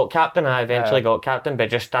 Eventually got captain. I eventually got captain, but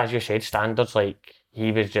just as you said, standards. Like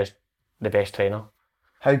he was just the best trainer.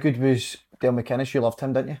 How good was Dale McInnes? You loved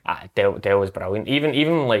him, didn't you? Dale was brilliant.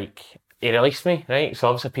 Even like he released me, right? So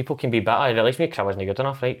obviously people can be better. He released me because I wasn't good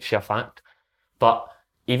enough, right? Sheer fact. But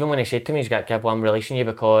even when he said to me, he's got, "Gib, I'm releasing you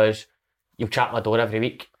because you'll chat my door every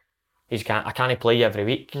week." I can't play you every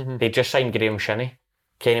week. They just signed Graham Shinney.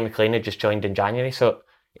 Kenny McLean had just joined in January, so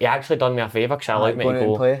he actually done me a favour because allowed me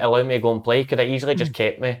to go and play. Could have easily just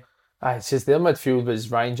kept me. It's just their midfield was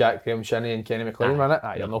Ryan Jack, Graham Shinney and Kenny McLean, wasn't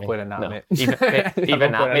it? You're not playing in that, mate.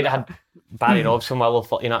 Even that, mate, they had Barry Robson, Willow,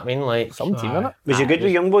 you know what I mean? Like, some team, innit? Was he good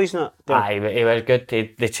with young boys and that? He was good.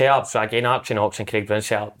 They set up, so again, Archie Knox and Craig Brown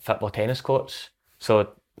set up football tennis courts.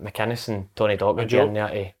 So McInnes and Tony Dock would be in there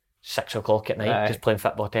at 6 o'clock at night just playing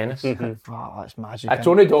football tennis. Oh, that's magic.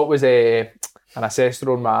 Tony Dock was an assessor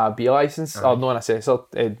on my B licence, or not an assessor.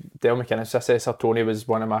 Dale McInnes' assessor. Tony was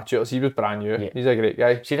one of my tutors. He was brand new. He's a great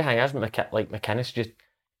guy. See, the thing is, McInnes just,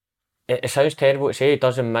 it sounds terrible to say, he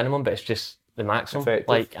does the minimum, but it's just the maximum. Effective.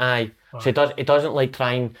 Like, so he doesn't like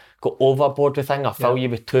try and go overboard with things or fill you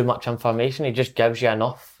with too much information. He just gives you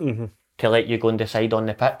enough to let you go and decide on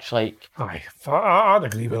the pitch. Like, I'd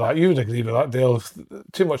agree with that. You would agree with that, Dale.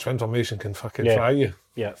 Too much information can fucking fry you.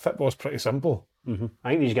 Yeah. Football's pretty simple. I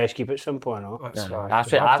think these guys keep it simple, I know.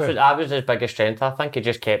 That was his biggest strength. I think he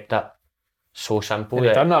just kept it so simple. And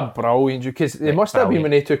he done that brilliant, because they must have been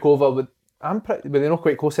when he took over. Were they not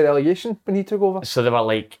quite close to relegation when he took over? So they were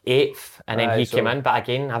like 8th, and then he came in. But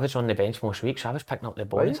again, I was on the bench most weeks, so I was picking up the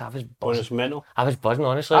bonus. I was buzzing,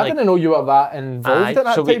 honestly. I didn't know you were that involved at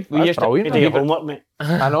that time. We used to You do your homework, mate.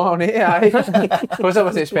 I know, mate. Because I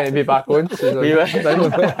wasn't expecting to be back on.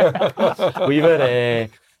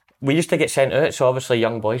 We used to get sent out, so obviously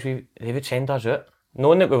young boys, they would send us out,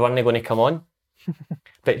 knowing that we weren't going to come on,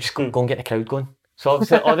 but just go and get the crowd going. So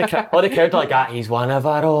obviously all the crowd are like, he's one of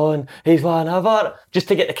our own, just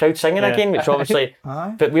to get the crowd singing again, which obviously,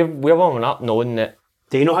 but we're warming up knowing that.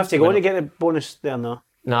 Do you not have to go to get the bonus there now?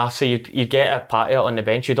 Nah, so you'd get a party out on the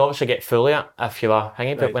bench. You'd obviously get fully if you were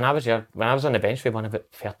hanging, but when I was on the bench, we won about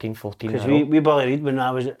 13, 14. Because we Billy Reid, when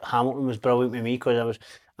I was at Hamilton, was brilliant with me, because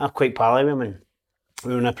I'm quite pally with him, and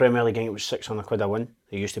we were in the Premier League, I think it was £600 a win.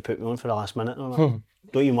 They used to put me on for the last minute.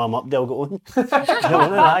 Don't even warm up, they'll go on.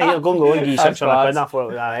 He'll go and give you £600. I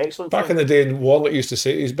thought, excellent. Back in the day, Warnock used to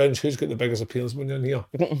say to his bench, "Who's got the biggest appearance money in here?"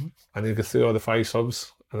 And he'd go through all the 5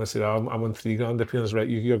 subs. And I said, I'm on £3,000 appearance, right?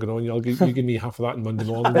 You're going on, you give me half of that on Monday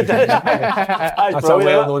morning. That's a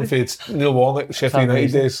well-known fate. Neil Warnock, Sheffield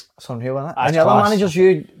United days. That's unreal, isn't it? And the other managers,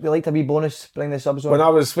 you like to be bonus, bring the subs on? When I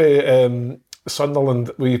was with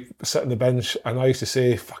Sunderland, we sit on the bench, and I used to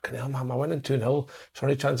say, "Fucking hell, man, I went in 2-0. Is there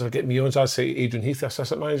any chance of getting me on?" So I'd say, Adrian Heath, the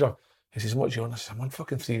assistant manager, he says, "What's you on?" I said, "I'm on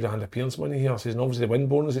fucking £3,000 appearance money here." I says, "And obviously the win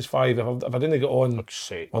bonus is 5. If I didn't get on, I'm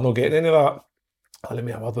not getting any of that." I'll let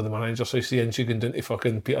me have a word with the manager. So you see, and she going down to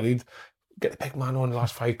fucking Peter Reid, "Get the big man on the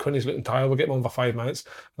last 5. He's looking tired. We'll get him on for 5 minutes."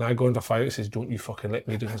 And I go in for 5. He says, "Don't you fucking let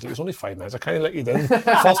me do this." It's only 5 minutes. I can't let you down.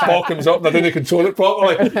 First ball comes up, and I didn't control it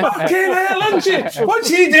properly. Fucking hell, Lynchy! What's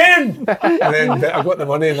he doing? And then I got the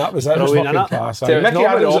money, and that was it. It was fucking class. Mickey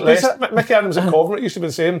Adams at Coventry used to be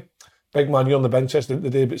the same. "Big man, you're on the bench the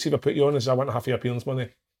day, but see if I put you on, I want half your appearance money."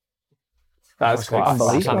 That's class.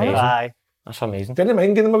 That's amazing. That's amazing. Didn't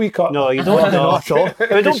mind giving him a wee cut. No, you don't know at all. If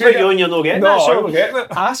we don't put you on, you're not getting that. No, I'm getting it.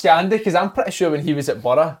 Ask Andy, because I'm pretty sure when he was at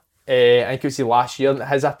Borough, I think it was last year,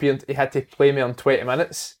 his appearance, he had to play me on 20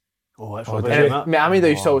 minutes. Oh, that's Oh, rubbish, did you? isn't it? Miami, they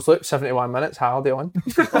used to always look 71 minutes, Hardy on.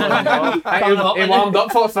 He warmed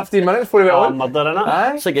up for 15 minutes before he went Oh, on. murder, innit?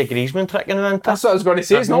 Aye. It's like a Griezmann trick in the That's what I was going to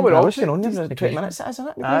say, it's not what option. on there. 20 minutes, isn't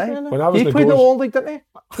it? Aye. When I was He played in the World League, didn't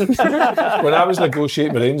he? when I was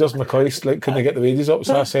negotiating with Rangers, McCoy like couldn't get the wages up,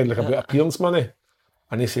 so I said like about appearance money.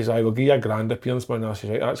 And he says, I will give you £1,000 appearance money. I says,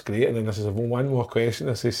 right, that's great. And then I says, I've one more question.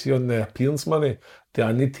 I says, see on the appearance money, do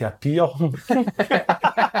I need to appear?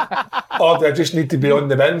 Or do I just need to be on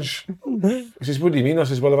the bench? He says, what do you mean? I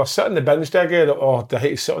says, well, if I sit on the bench, do I get it? Or do I have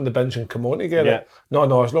to sit on the bench and come on to get it?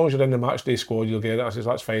 No, as long as you're in the match day squad, you'll get it. I says,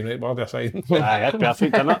 that's fine, right, where do I sign? Aye, that's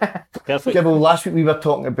perfect, isn't it? Perfect. Yeah, well, last week we were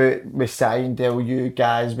talking about with Signdale, you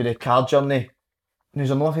guys, with the card journey.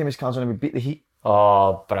 There's another famous card journey, we beat the Heat.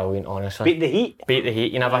 Oh, brilliant, honestly. Beat the Heat. Beat the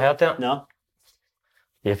Heat. You never heard it? No.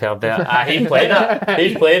 You've heard it. He played it.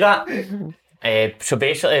 He's played it. So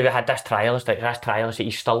basically, we had this trialist at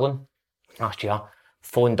East Stirling last year.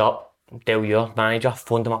 Phoned up Delure, manager,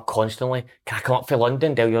 phoned him up constantly. Can I come up for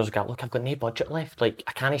London? Delure's got, look, I've got no budget left. Like,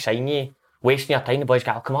 I can't sign you. Wasting your time. The boys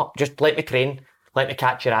got to come up. Just let me train. Let me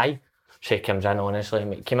catch your eye. So he comes in, honestly.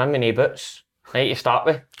 Mate, came in with no boots. Right, to start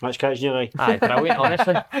with. That's catching your eye. Aye, brilliant,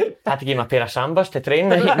 honestly. Had to give him a pair of sambas to train.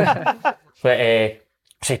 Right? But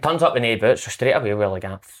so he turns up with no boots, so straight away we're like,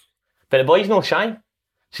 ah. But the boy's no shy.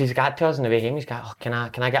 So he's got to us on the way home. He's got, oh, can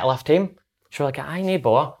I get a lift home? So we're like, aye, no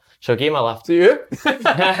bother. So we gave him a lift. To you?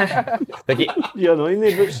 You're annoying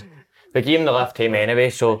me, boots. We gave him the lift home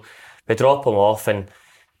anyway, so we drop him off and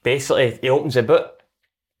basically he opens the boot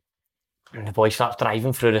and the boy starts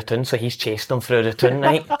driving through the town, so he's chasing him through the town,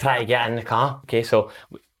 right, trying to get in the car. Okay, so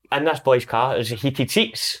in this boy's car there's heated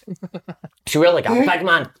seats. So we're like, big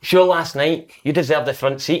man, sure last night you deserved the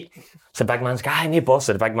front seat. So the big man's got, no boss,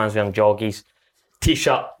 so the big man's wearing joggies,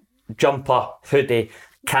 t-shirt, jumper, hoodie,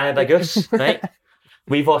 Canada Goose, right?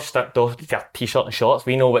 We've all stuck off their t-shirt and shorts.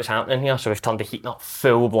 We know what's happening here, so we've turned the heating up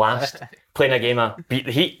full blast, playing a game of beat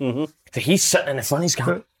the heat. So he's sitting in the front, he's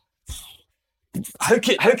going, how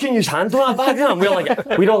can you handle that back there? And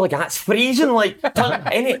we're all like, that's freezing, like,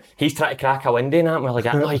 he's trying to crack a window and that, and we're like,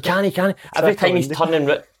 no, he can't. Every time he's turning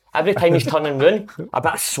round, a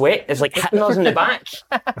bit of sweat is like hitting us in the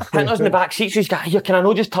back seat, so he's got, here, can I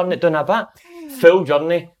not just turn it down a bit? Full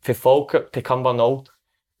journey from Falkirk to Cumbernauld.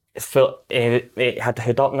 It had the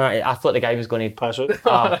hood up and that. I thought the guy was going to pass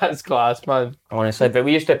out. That's class, man. Honestly, but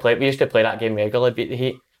we used to play that game regularly, beat the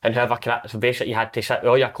Heat, and whoever cracked, so basically you had to sit with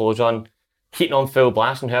all your clothes on, heating on full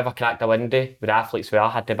blast, and whoever cracked the window with the athletes were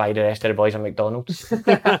had to buy the rest of the boys at McDonald's.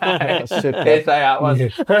 That's that one.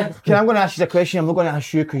 Okay, I'm going to ask you a question. I'm not going to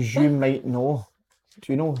ask you because you might know.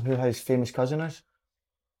 Do you know who his famous cousin is?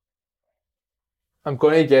 I'm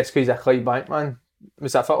going to guess because he's a Clydebank man.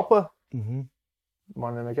 Was that a football player? Mm-hmm.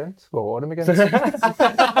 One of them against? Well, all of them against. Just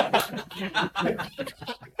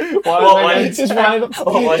one of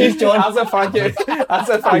them. Just John. That's a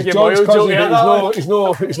Frankie John's Boyle cousin, joke. but he's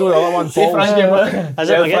no the other one. Is it Frankie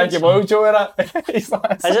McGinnis? Boyle joke. Is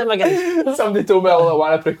it McGinnis? Somebody told me all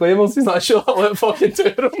one of Proclaimers. He's not sure what fucking two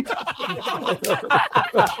of them.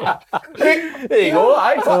 There you go.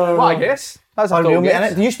 What I guess. That's a Unreal, total mate,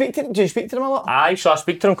 guess. innit? Do you speak to them a lot? Aye, so I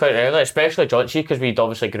speak to him quite regularly, especially John, see, because we'd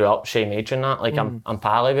obviously grew up same age and that, like I'm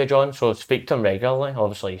pally with John, so I speak to him regularly,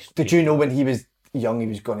 obviously. Did you know when he was young he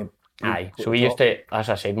was going to... Aye, so we used to, as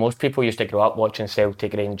I said, most people used to grow up watching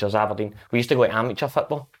Celtic, Rangers, Aberdeen. We used to go to amateur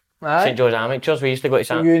football. Aye. St Joe's amateurs, we used to go to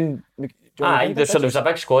So you and John Aye, McGinnis, so there was a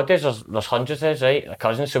big squad, there's hundreds of us, right, the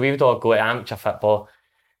cousins, so we would all go to amateur football.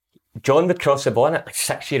 John would cross the ball, and at like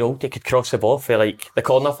 6-year-old, he could cross the ball for like the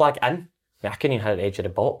corner flag in. I couldn't even hit the edge of the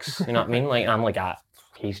box, you know what I mean? Like, I'm like,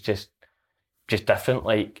 he's just different,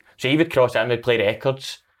 like, so he would cross it in, we'd play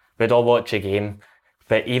records, we'd all watch a game,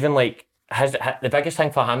 but even like, the biggest thing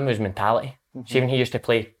for him was mentality. So even he used to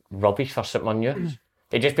play rubbish for St Munyus,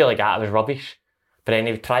 he'd just be like, it was rubbish, but then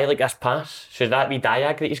he would try like this pass, so that wee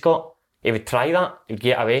diag that he's got, he would try that, he'd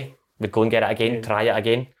get it away, we'd go and get it again, try it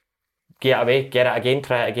again, get it away, get it again,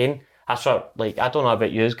 try it again. That's what, like, I don't know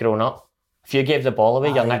about yous growing up. If you gave the ball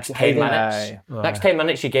away, your next 10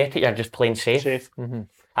 minutes you get it, you're just playing safe.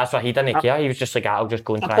 That's what he didn't care. He was just like, I'll just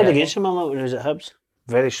go and I try played it. against him a lot when I was at Hibs.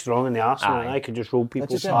 Very strong in the arse, and I could just roll people.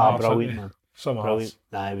 Brilliant, man. Brilliant.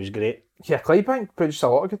 Nah, it was great. Yeah, Clydebank produced a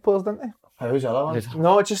lot of good players, didn't they? Who's the other one?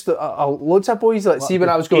 No, just loads of boys. Like, see when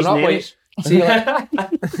I was growing up, like, see like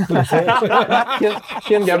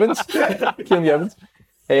Kieran Gibbons.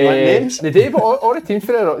 Names? They do, but all the teams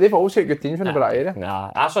for it, they've always got good teams from that area.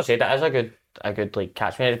 Nah, as I said, it is a good like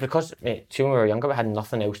catchment. It's because, mate, see when we were younger, we had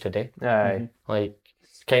nothing else to do. Aye. Like,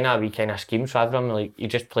 kind of scheme for everyone. Like, you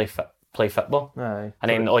just play football. Aye. And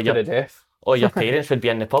then to the death. all your parents would be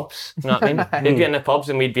in the pubs. You know what I mean? They'd be in the pubs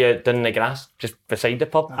and we'd be out down in the grass just beside the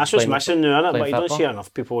pub. That's what's missing now, isn't it? But you don't football. see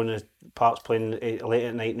enough people in the parks playing late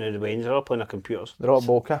at night now. The Waynes are all playing their computers. They're all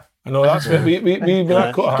Boca. I know that's what we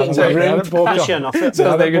got our hands out there at You don't see Boca. enough of it.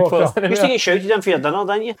 So they're good players. You used to get shouted in for your dinner,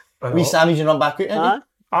 didn't you? Wee Sammys and run back out, didn't you? Aye.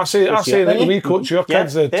 I say that when we coach your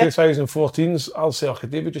kids, the Yeah. 2014s, I'll say, okay,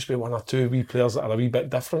 they would just be one or two wee players that are a wee bit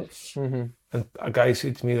different. And a guy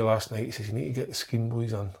said to me the last night, he says, you need to get the scheme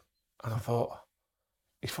boys in. And I thought,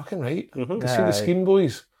 he's fucking right. You see the scheme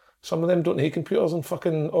boys, some of them don't need computers and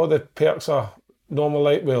fucking all the perks are normal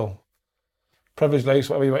life, well, privileged lives,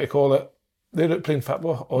 whatever you want to call it. They're out playing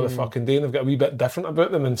football all the fucking day and they've got a wee bit different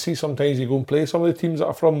about them. And see, sometimes you go and play some of the teams that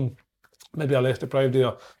are from maybe a less deprived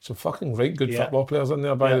area, some fucking right good football players in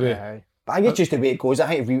there, by the way. But I think it's just the way it goes. I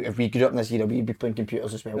think if we grew up in this era, we'd be playing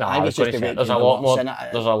computers as well. No, I think it's just the way it there's a goes. lot more. Isn't it?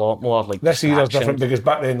 There's a lot more like This era's distraction. different because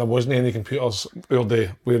back then there wasn't any computers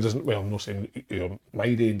I'm not saying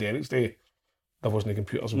my day and Derek's day, there wasn't any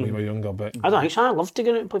computers when we were younger, but I don't think so. I loved to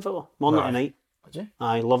get out and play football. Morning to night. Did you?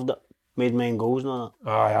 I loved it. Made men goals and all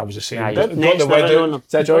aye, I was the same. Yeah, you Got did. that. the word out.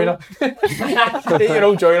 Is that a joiner?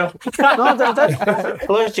 8-year-old joiner. No, I did.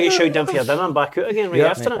 I used to get shouted in for your dinner and back out again right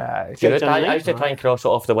after it. Good. I used to try and cross it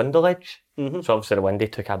off the window ledge. So obviously the windy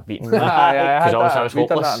took a beating. Because obviously I was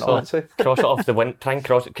hopeless. So cross it off the wind, try and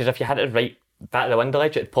cross it. Because if you had it right back at the window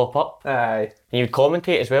ledge, it'd pop up. Aye. And you'd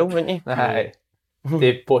commentate as well, wouldn't you? Aye.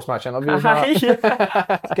 The post-match interviews. and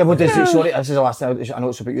that. Okay, well, sorry, this is the last thing I know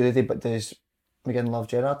it's about you today, but does McGinn love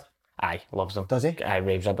Gerrard? Aye, loves him. Does he? Aye,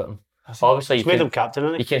 raves about him. Obviously, you It's made can, him captain,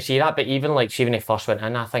 isn't you can see that, but even like, see when he first went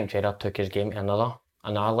in, I think Gerrard took his game to another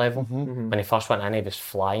level. When he first went in, he was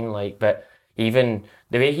flying, like, but even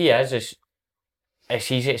the way he is,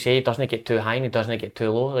 it's easy to say, he doesn't get too high and he doesn't get too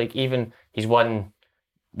low. Like, even he's won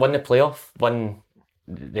the playoff, won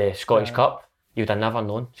the Scottish Cup, you would have never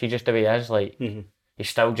known. See just the way he is, like, he's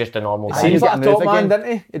still just a normal guy. Seems he's like a getting a top move man, again.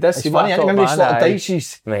 didn't he? He does It's seem funny, like I a top remember he man. slotted aye.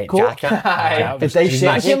 Dyche's Mate, coat. Jacket. Did Dyche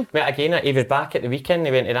shake him? Mate, again, he was back at the weekend,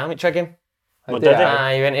 he went to the amateur game. he? Did he?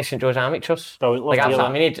 Aye, he went to St Joe's Amateurs. Brilliant, Like, love to hear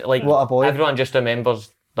absolutely, I mean, like, What a boy. everyone just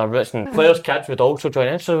remembers their roots, and players' kids would also join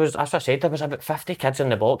in. So as I said, there was about 50 kids in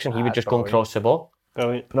the box, and he would just go and cross the ball.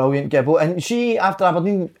 Brilliant. Brilliant, Gibbo. And she, after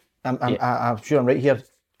Aberdeen, I'm sure I'm right here,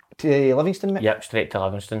 to Livingston, mate? Yep, straight to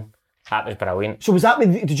Livingston. That was brilliant. So was that,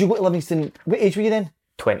 did you go to Livingston, what age were you then?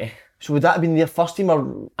 20. So would that have been their first team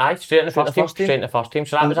or... Aye, straight in the Straight first the team. first team? Straight in the first team.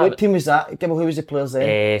 So that And was what team was that? Gibbo, who was the players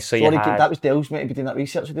then? so you Sorry, had... that was Dell's, mate, to be doing that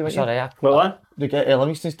research today, wasn't Sorry, I Well done. you?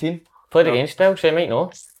 Livingston's team. played against Dell, so you might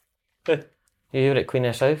know. You were at Queen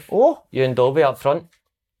of the South. Oh! You and Dolby up front.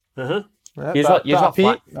 Uh-huh. You're not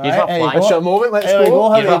flying. Aye, there you It's go. your moment, let's There we go, go.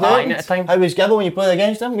 how You were you flying doing? at the time. How was Gibbo when you played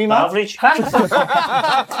against him? Wee man? Average.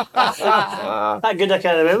 That good I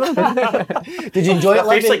can't remember. Did you enjoy it, A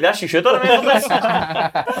face like Livy? this, you should have remembered this.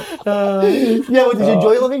 Yeah, well, did you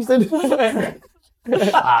enjoy Livingston? It was brilliant.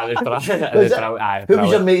 It was brilliant. Aye, Who was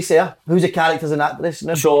your brilliant. mates there? Who's the characters in that this?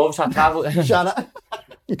 So obviously I travelled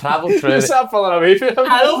Shannon. through it. Stop pulling away from him.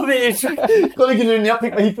 I love it. Gonna get in there,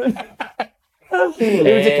 pick my heap in. Who was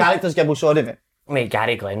the characters, Gibbo? Sorry, mate. Mate,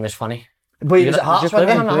 Gary Glenn was funny. Wait, was it Hearts? Did you play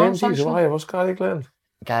wasn't with it? him at Hearts, Jeez, actually? why was Gary Glenn?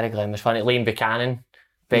 Gary Glenn was funny. Liam Buchanan,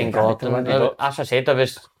 Ben Gary Gordon. Glenn, As I said, there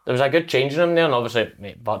was a good change in him there, and obviously,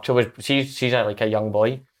 mate, Birchall was she's like a young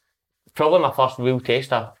boy. Probably my first real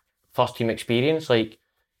taste of first team experience. Like,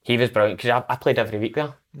 he was brilliant because I played every week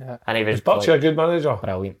there, and he was Was Butchie a good manager?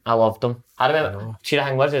 brilliant. I loved him. I remember. See, the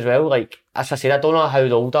thing was as well. Like, as I said, I don't know how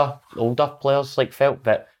the older players like felt,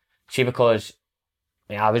 but see, because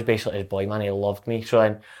I was basically his boy, man. He loved me. So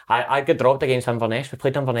then I got dropped against Inverness. We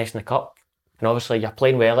played Inverness in the cup, and obviously you're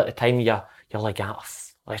playing well at the time. You're like,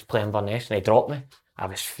 let's play Inverness, and they dropped me. I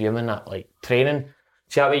was fuming at like training.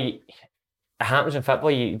 See that way, it happens in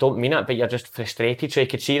football. You don't mean it, but you're just frustrated. So you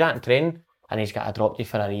could see that in training, and he's got to drop you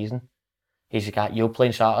for a reason. He's got you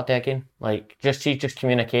playing Saturday again. Like, just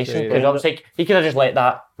communication. Because obviously he could have just let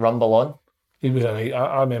that rumble on. He was a night.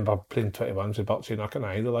 I remember playing 21s with Butchie and I kind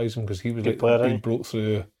of idolise him because he was like player, he eh? broke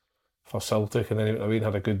through for Celtic and then he went away and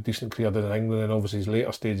had a good decent career down in England, and obviously his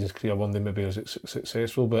later stage in his career one day maybe was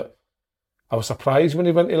successful, but I was surprised when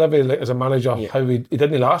he went to Livy like, as a manager how he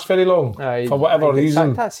didn't last very long for whatever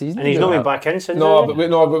reason. That season. And he's not been back in since. No, has he?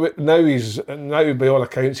 but now by all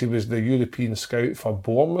accounts he was the European scout for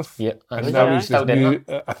Bournemouth. Yeah, And now he's still the doing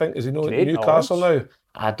new, I think, is he not Great Newcastle now?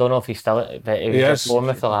 I don't know if he's still, but he was Yes. at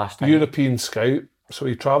Bournemouth the last time. European scout. So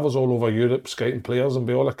he travels all over Europe scouting players, and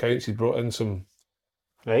by all accounts he brought in some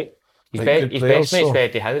Right. He's, like, good he's players, best mates so- with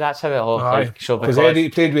Eddie Howe, that's how it all Aye, like, so because because Eddie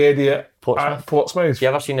played with Eddie at Portsmouth. Portsmouth. You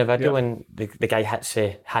ever seen the video Yeah. when the guy hits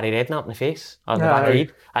Harry Redknapp in the face or in the Aye. back of the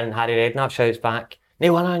head, and Harry Redknapp shouts back,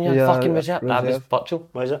 No one on your Yeah, fucking reserve. That was reserve. Butchell.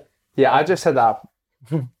 Was it? Yeah, I just had a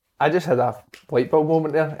light bulb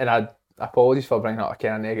moment there, and I apologies for bringing up a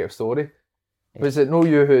kind of negative story. Was it no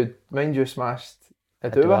you who, mind you, smashed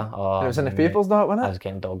Adua? Oh, And it was in the mate. papers, that, wasn't I it? was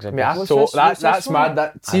getting dogs I abuse. mean, I What's thought this? What's that's this mad.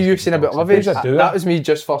 That see I you was seen a bit of Who's videos. Adua? That was me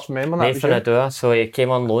just first remembering that. was Nathan you. Adua, so he came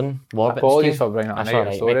on loan. Warburton's Apologies team. for bringing up a That's negative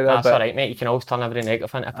alright, story mate. there, That's but- alright, mate. You can always turn everything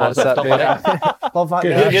negative into That's positive. it, Don't mate. worry. Love that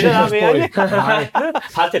Good guy. you did that, mate, Boy. didn't Aye.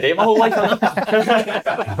 Had to date my whole life on it.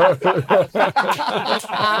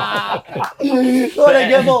 What a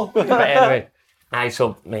gibble. But anyway, aye,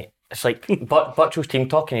 so mate, it's like Butchell's team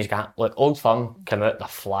talking. He's got look, Old Firm come out, they're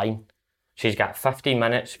flying. So he's got 15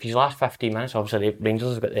 minutes. If his last 15 minutes, obviously the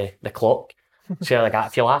Rangers have got the clock. So like,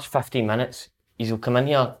 if your last 15 minutes, he'll come in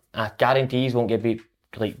here. I guarantee he won't get beat.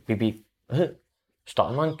 Like be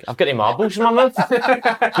starting man. I've got the marbles in my mouth.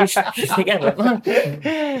 Just getting lit, man.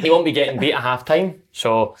 He won't be getting beat at half time.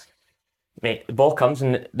 So. Mate, the ball comes,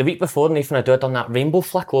 and the week before Nathan Adua done that rainbow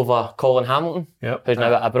flick over Colin Hamilton, Yep. who's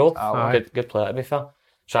now at Abro. Aye. Good player to be fair.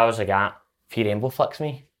 So I was like, if he rainbow flicks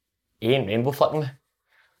me, he ain't rainbow flicking me.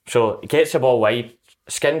 So he gets the ball wide,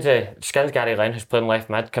 skins Gary Lynn, who's playing left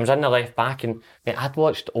mid, comes in the left back, and mate, I'd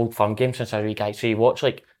watched Old Firm games since I was a wee guy, so you watch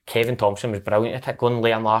like Kevin Thompson was brilliant at it, go and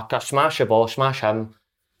lay a marker, smash the ball, smash him,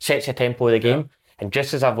 sets the tempo of the game, and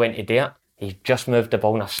just as I've went to do it, he's just moved the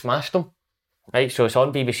ball and I smashed him. Right, so it's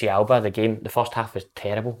on BBC Alba, the game, the first half was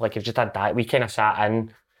terrible, like it just had that, we kind of sat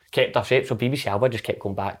in, kept our shape, so BBC Alba just kept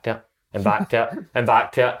going back to it, and back to it, and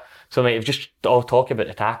back to it, so mate, it was just all talk about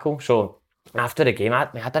the tackle, so after the game, I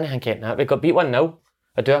didn't think anything out, we got beat 1-0,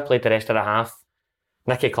 Adua played the rest of the half,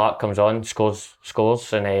 Nicky Clark comes on, scores,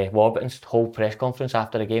 and Warburton's whole press conference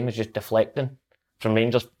after the game is just deflecting from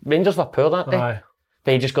Rangers. Rangers were poor that day, Aye.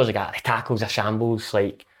 but he just goes like, the tackles are shambles,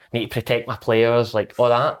 like, need to protect my players, like, all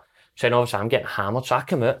that. So then obviously I'm getting hammered, so I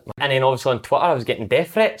come out. And then obviously on Twitter I was getting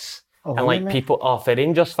death threats. And like people, for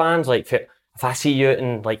Rangers fans, like if I see you out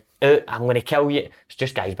and like, I'm going to kill you. It's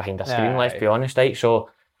just guys behind the screen, let's be honest, right? So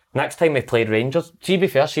next time we played Rangers, see, be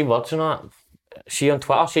fair, see words on that. See on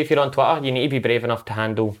Twitter, see if you're on Twitter, you need to be brave enough to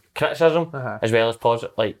handle criticism as well as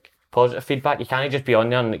positive feedback. You can't just be on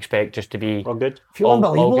there and expect just to be We're good. Feel all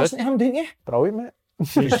unbelievable good. listening to him, don't you? Brilliant, mate.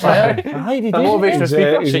 Aye, did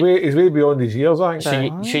you? He's way beyond his years, I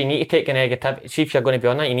think. So you need to take the negativity. See, if you're going to be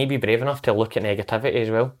on that, you need to be brave enough to look at negativity as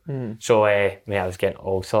well. So, mate, I was getting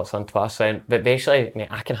all sorts on Twitter. So then, but basically, mate,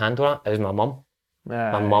 I can handle that. It was my mum.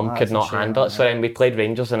 My mum could not handle it. So then we played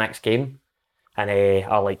Rangers the next game. And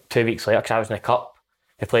like 2 weeks later, because I was in the cup,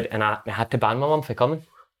 we played, and I had to ban my mum for coming.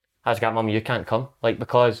 I was like, Mum, you can't come. Like,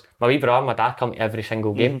 because my wee brother and my dad come to every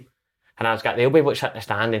single game. And I was like, they'll be able to sit in the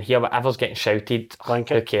stand and hear whatever's getting shouted. Who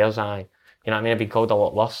cares? You know what I mean? I've been called a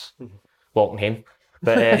lot worse walking home.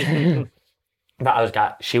 But but I was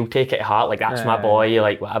like, she'll take it to heart. Like, that's my boy,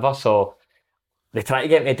 like, whatever. So they tried to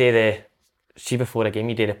get me to do the, see before the game,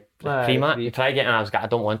 you do the pre-match. You try to get, and I was like, I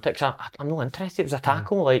don't want it because I'm not interested. It was a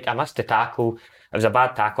tackle. Like, I missed the tackle. It was a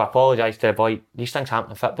bad tackle. I apologise to the boy. These things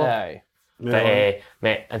happen in football. But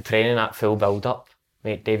mate, in training, that full build-up,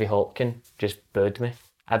 mate, Davy Hopkins just booed me.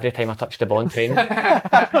 Every time I touched the ball in training.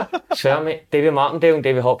 Swear, mate, Davy Martindale and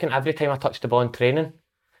Davy Hopkins, every time I touched the ball in training,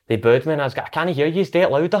 they booed me and I was like, I can't hear you, do it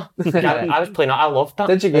louder. I was playing it, I loved that.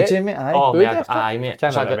 Did you get it? mate? Aye. Oh, Booed mate, after? aye, mate.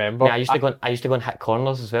 Can't So remember. I used to go and hit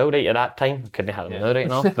corners as well, right, at that time. Couldn't hit them now right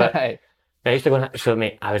now, but I used to go and hit, so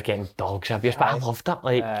mate, I was getting dogs abuse, but I loved it.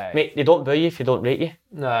 Like, mate, they don't boo you if you don't rate you.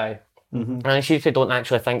 And if they don't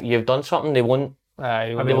actually think you've done something, they won't. I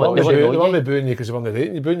mean, They they won't- won't they won't be know you. booing you because they weren't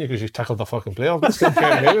dating you, booing you because you tackled the fucking player. That's the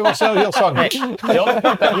kind of with myself, your son. I've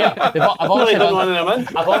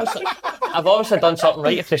obviously I've obviously done something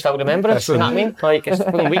right if they still remember us. You know what I mean? Like, it's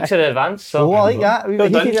been weeks in advance. So. Oh, I like that. Well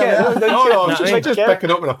done, Kev. No, just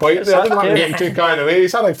picking up with a point there. I didn't want to get him too carried away.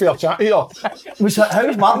 He's had a fair chat here. How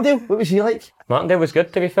was Martindale? What was he like? Martindale was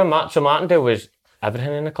good, to be fair. So Martindale was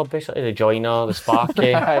everything in the club, basically. The joiner, the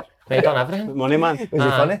sparky. He done everything. Money man. Was he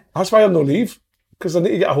funny? That's why I'm no leave. Because I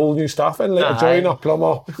need to get a whole new staff in, like a joiner,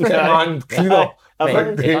 plumber, man, cleaner.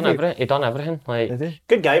 Mate, he done everything. Like,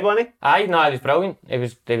 Good guy, Bonnie. aye, no, he was brilliant. He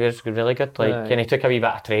was really good. Like, and he took a wee bit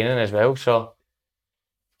of training as well. So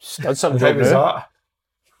Did some How job was now.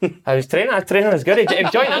 that? I was training. Training was good. He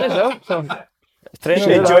joined in as well. So training.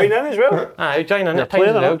 Should join in as well. Aye, he joined in at times playing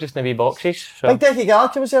as or well, not? just in the wee boxes. So. Big Dickie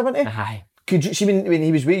Gallagher was there, wasn't he? Aye. Could you see when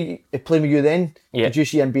he was playing with you then? Yeah. Did you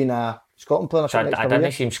see him being a Scotland player or So something? I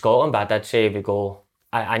didn't see him Scotland, but I did say we go.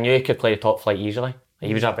 I knew he could play the top flight easily.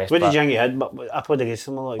 He was our best What did player. you think he had? But I played against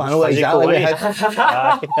him. Like, I know exactly what he had.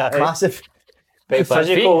 Aye. Massive. Bit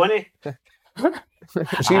physical, wasn't he?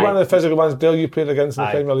 Was he one of the physical ones Dale you played against in the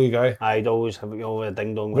Aye. Premier League, aye? I'd always have a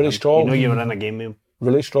ding dong. Very strong. You know you were in a game with him.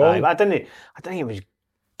 really strong. Aye, but I didn't think he was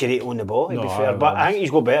great on the ball, to be fair. But I think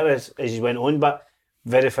he's got better as he went on, but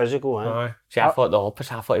very physical. Aye. See, I thought the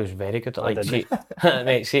opposite. I thought he was very good at, like, did see,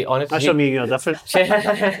 mate, see, honestly, That's what me and you are different.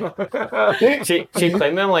 see,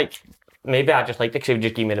 playing with him, like, maybe I just liked it because he would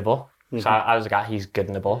just give me the ball. So I was like, he's good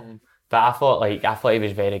in the ball. But I thought he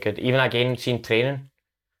was very good. Even again, seeing training,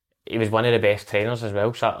 he was one of the best trainers as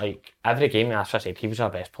well. So, like, every game, that's what I said, he was our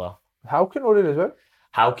best player. Halkett ordered as well.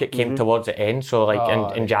 Halkett came towards the end, so,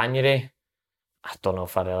 like, in January, I don't know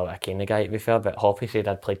if I really came the guy, to be fair, but Hoppy said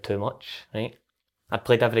I'd played too much, right? I'd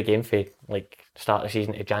played every game for, like, start of the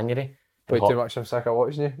season to January. Played too much, I'm sick of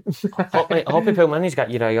watching you. Hoppy pulled me in, he's got,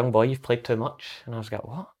 you're a young boy, you've played too much. And I was like,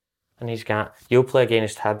 what? And he's got, you'll play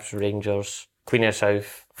against Hibs, Rangers, Queen of the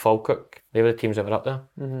South, Falkirk. They were the teams that were up there.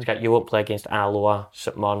 He's got, you won't play against Alloa,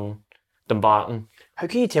 St Mirren, Dumbarton. How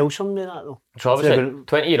can you tell somebody that though? So obviously,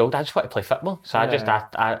 20-year-old, I just want to play football. So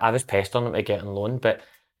I was pestering him to get on loan. But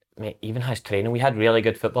mate, even his training, we had really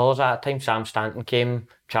good footballers at that time. Sam Stanton came,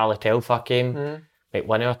 Charlie Telfer came. Mate,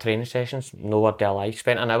 one of our training sessions, nowhere to lie,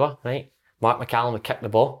 spent an hour, right? Mark McCallum would kick the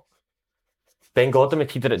ball. Ben Gordon would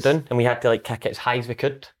header it down, and we had to, like, kick it as high as we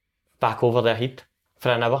could back over their head for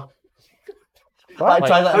an hour. Try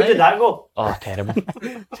that. How did that go? Oh, terrible.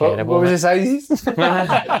 Terrible. What was the sizes? Was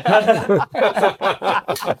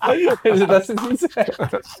it distances?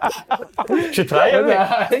 Should try it,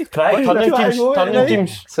 mate. Try it, turning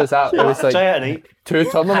teams. So it's that, it was Try like it tonight. two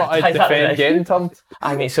turning Try to that defend right. getting turned.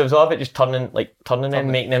 I mean, so it was all about just turning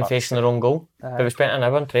them, making them facing their own goal. But we spent an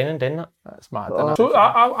hour in training doing that. That's mad, isn't it? So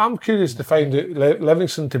I'm curious to find out,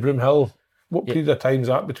 Livingston to Broomhill, what period of time's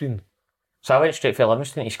that between? So I went straight for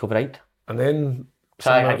Livingston to East Kilbride. And then...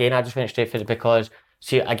 So again, I just went straight for it because,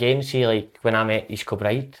 see, like, when I'm at East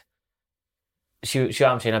Kilbride, see what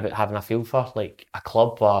I'm saying about having a feel for, like, a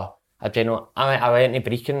club or a general... I went to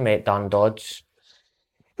Brecon, met Dan Dodds,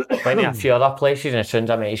 went to a few other places, and as soon as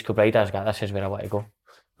I met East Kilbride, I was like, this is where I want to go.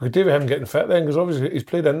 We do with him getting fit then, because obviously he's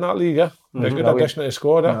played in that league, a good addition to the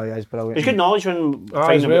squad. Oh, yeah, he's brilliant. He's good knowledge when as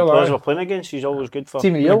finding well, the players aye. we're playing against. He's always good for.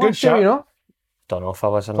 Team of the year good last year, shot. you know? Don't know if I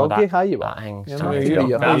was or not. Foggy, how you that were? thing. Yeah, So- man, Yeah,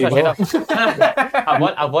 yeah. But as I said,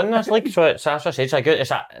 I won this league, so that's what I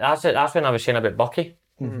said. That's when I was saying about Bucky.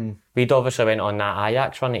 We'd obviously went on that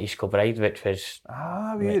Ajax run at East Kilbride, which was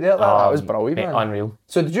Ah, we there. That was brilliant, mate, man. unreal.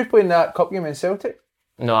 So did you play in that cup game in Celtic?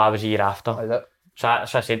 No, I was a year after. Is it? So I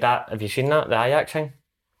said that. Have you seen that, the Ajax thing?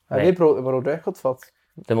 They broke the world record for.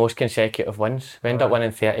 The most consecutive wins. We ended up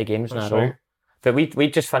winning 30 games in a That's row. right. But we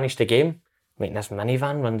just finished the game. Mate, this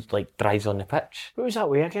minivan runs, like, drives on the pitch. What was that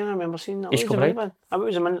way again? I remember seeing that. East What was the Kilbride. minivan? What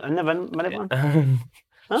was in the minivan?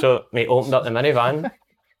 So, mate, opened up the minivan.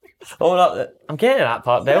 I'm getting to that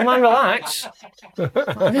part there, man, relax.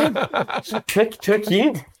 Too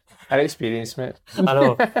keen. An experience, mate. I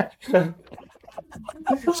know.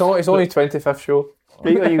 It's only 25th show.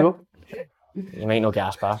 Right, there you go. You might not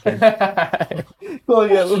gas back. Oh,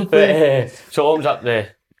 yeah, So opens up the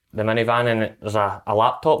minivan and there's a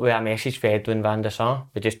laptop with a message for Edwin van der Sar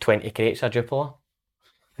with just 20 crates of Jupiler.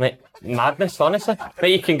 Mate, madness, honestly.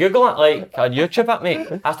 Mate, you can Google it, like, on YouTube it, mate.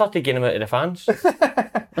 I started getting them out of the fans.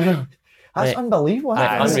 That's Mate, unbelievable.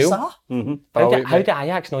 That's unreal. Bizarre. How did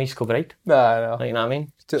Ajax know East Kilbride? Nah, Like, you know what I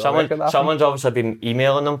mean? Took the record off Someone's obviously been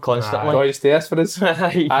emailing them him. constantly. Got his test for us. That's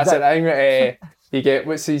Aye. the thing. You get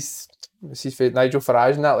what's his Nigel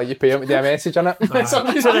Farage and that, like you pay him to do a message on it. So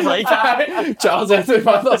they're like, Charles Edward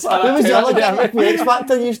van der Sar. Who was the other guy the X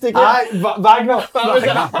Factor used to get? Wagner.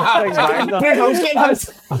 Broomhill's getting his.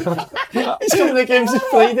 He's coming to games this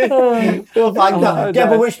Friday. Oh, Wagner. Yeah,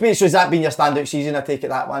 but which mate, so has that been your standout season? I take it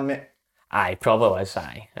that one, mate. Aye, probably was,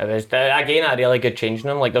 aye. It was, again, a really good changing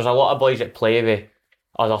room. Like, there's a lot of boys that play with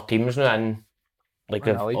other teams now and, like,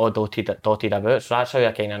 they've all dotted about, so that's how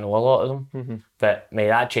I kind of know a lot of them. But, mate,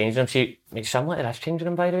 that changed them. See, mate, similar to this changing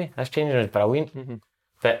room, by the way. This changing room is brilliant.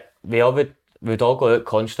 But we'd all go out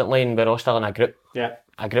constantly and we're all still in a group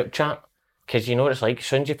chat. Because you know what it's like, as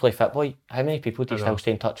soon as you play football, how many people do you still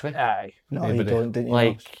stay in touch with? Aye. No, you don't, didn't you?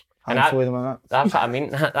 Like, and Handful of them and that. that's what I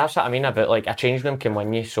mean. That's what I mean about, like, a changing room can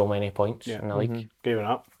win you so many points in the league. Giving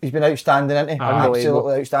up. He's been outstanding, isn't he?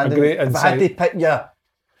 Absolutely outstanding. A great If I had to pick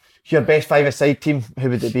your best five-a-side team,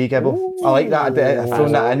 who would it be, Gibble? I like that. I've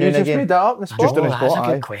thrown that in You and just made again. that up in the spot. Just on the That's a spot,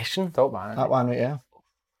 good aye. question. Top man. That one right there.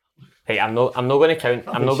 Hey, I'm not going to count.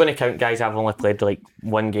 I'm not going to count guys I've only played like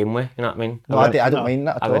one game with. You know what I mean? No, I don't mind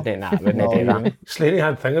that at I all. wouldn't. I wouldn't No, do you that. wouldn't. Slaney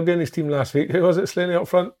had Thingerby in his team last week. Who was it, Slaney up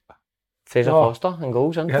front? Fraser Oh. Foster and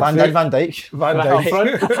goals. And Van Dijk. Van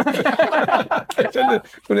Dijk. It's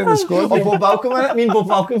in the squad. Oh, Bob Malcolm in it. Me and Bob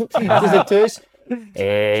Malcolm. Just the twos.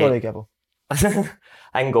 Sorry, Gibble.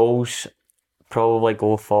 and goals, probably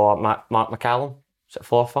go for Mark McCallum. Is it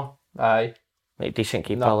Forfar? Aye. Like decent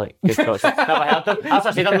keeper, like good shots. Never heard of him. As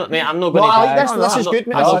I said, I'm not going No, I to. like this is good,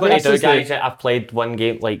 mate. I'm not going to this do is guys that I've played one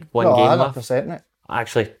game with. 100%, mate.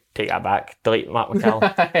 Actually, take that back. Delete Mark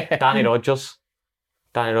McCall. Danny Rogers.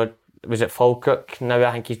 Was it Falkirk? Now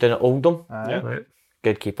I think he's doing it Oldham. Right.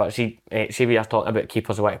 Good keeper. See, we are talking about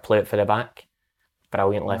keepers who want to play it for the back.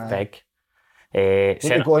 Brilliant left big. What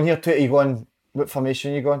you going here to? Are you going, what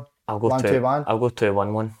formation are you going? I'll go 1-2-1? I'll go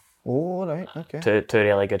 2-1-1. Oh, right, okay. Two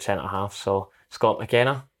really good centre halves. So Scott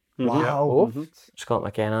McKenna. Wow. Scott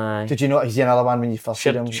McKenna. Aye. Did you know he's another one when you first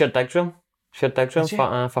see him? Shared digs with him. Shared digs with him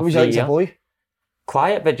for He was 3 like a years. boy.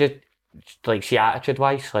 Quiet, but just like see attitude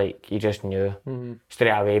wise, like you just knew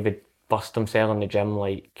straight away would bust himself in the gym,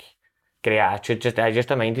 like great attitude. It just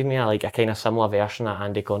reminded me of like a kind of similar version of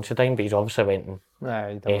Andy Considine, but he's obviously went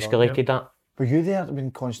and escalated that. Were you there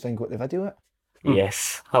when Constantine got the video? It?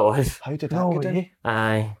 Yes, I was. How did that go down?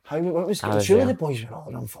 Aye. What was I was surely there. the boys were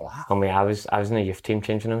all on for that. I mean, I was in the youth team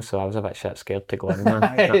changing them, so I was a bit shit scared to go in,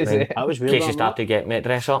 man. Is it? That was In weird. case you start to get me to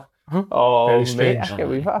dress up. Oh, Very mate, strange. I think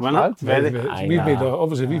we've had Wasn't it? fun.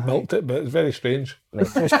 Obviously we've milked it, but it's very strange.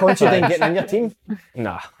 Was Constantine getting in your team?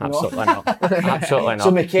 Nah, absolutely not. Absolutely not.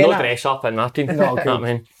 So McKenna- No dress up in my team. No, You know good. what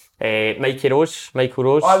I mean? Michael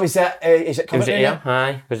Rose. Oh, was it? Is it He was Coventry? at Ayr,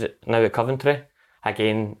 aye. Was it now at Coventry?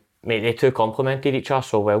 Again, mate, they two complemented each other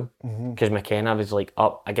so well. Because McKenna was like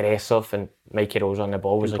up, aggressive, and Mikey Rose on the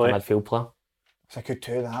ball was Good like play. a midfield player. It's a good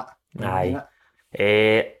two that. Aye.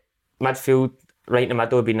 Midfield, right in the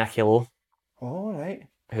middle would be Nicky Lowe, Oh, right.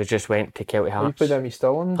 who just went to Celtic You Hearts. played him, he's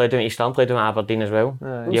still on. Played him at East Stirling, played him at Aberdeen as well.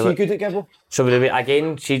 Was Yeah, he but- good at Gibble? So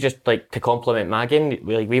again, she just like to complement my game.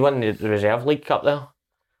 We won the reserve league up there,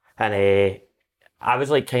 and I was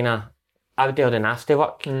like I would do all the nasty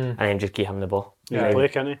work and then just give him the ball. You can play,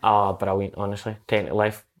 can't you? Oh, brilliant! Honestly, 10 to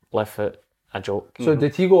left foot, a joke. So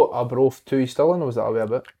did he go Arbroath to East Stirling, or was that a wee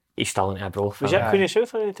bit? He's still in Arbroath. Was it Queen of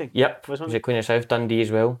South or anything? Yep, Wasn't was it Queen of South, Dundee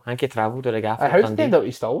as well. I think he travelled with a gaffer How at did he Dundee. end up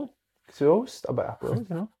East Stirling? Because we always a bit Arbroath,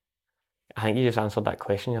 you know? I think you just answered that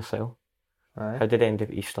question yourself. Aye. How did he end up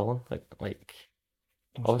at East Stirling? Like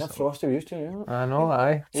That's Frosty we used to, yeah. I know,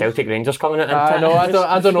 aye. Celtic Rangers coming out. I know,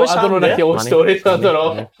 I don't know What's Nicky Lowe's Money. story, I don't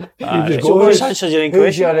know. just So go what's with answers your own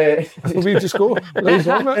Who's question? your, we just go. Let's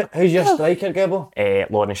go, mate. who's your striker, Gibble?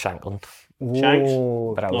 Lawrence Shankland. Shanks.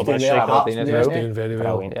 Oh, No, Brilliant. but He's striker. Aberdeen as yeah. well. Doing very well.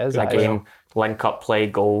 Brilliant. Yes, That aye. game, link up play,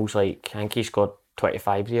 goals. Like I think he scored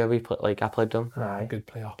 25 the year I played them. Aye. Good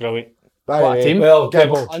player. Brilliant. What a team? Well,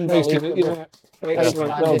 Gibble. Unbelievable.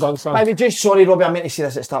 Well done, son. By the way, just sorry, Robbie, I meant to say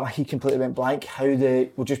this at the start, but he completely went blank. We'll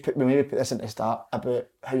maybe put this into the start about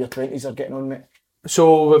how your 20s are getting on, mate.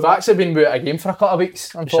 So we've actually been without a game for a couple of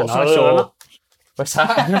weeks, unfortunately. another, So what's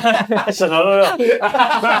that? That's another.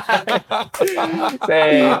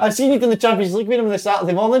 I seen you in the Champions League with him on the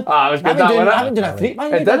Saturday morning. I was I good that one. haven't done a treat,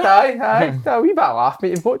 man. It did, aye. A wee bit of laugh,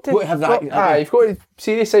 mate. You've got to Got to have that, Aye, you've got to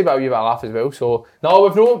seriously but a wee bit of laugh as well. So no,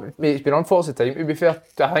 we've no, mate. It's been on for lots of time. To be fair,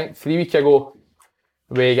 I think 3 weeks ago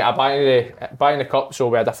we got a bang in the cup, so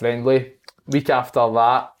we had a friendly. Week after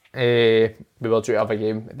that, we were due to have a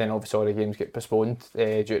game. Then obviously all the games get postponed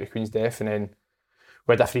due to the Queen's death, and then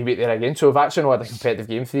we had a 3 week there again. So we've actually not had a competitive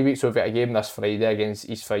game 3 weeks. So we've got a game this Friday against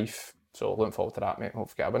East Fife. So looking forward to that, mate.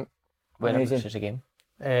 Hopefully get a win. Whereabouts is the game?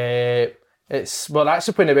 We're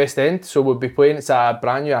actually playing the West End, so we'll be playing. It's a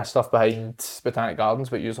brand new stuff behind Botanic Gardens,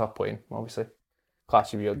 but you're playing, obviously.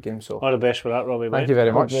 Classy weird game. So All the best for that, Robbie. thank you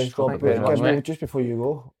very much. Rob, Thank you very much, mate. just before you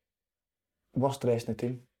go, worst dressed in the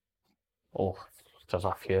team? Oh, there's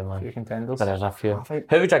a few, man. Few contenders. There is a few. I think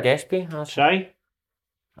Who would your guest be? Shy?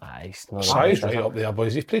 He's not Size right up there,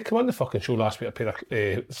 boys. He played come on the fucking show last week. I paid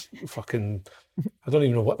a fucking. I don't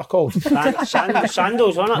even know what they're called.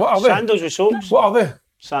 Sandals, wasn't it? What are they? Sandals with soaps. What are they?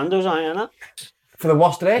 Sandals, aye, innit? for the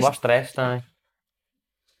worst dressed. Worst dressed, aye.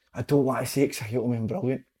 I don't want to say it because I hate him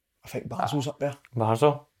brilliant. I think Basil's up there.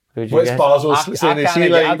 Barzo. Who'd you What's guess? Basil's saying? Is he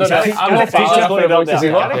like? I don't know. I'm not Feature's far going to be up Is he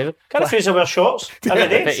there. what? Can't face wear shorts every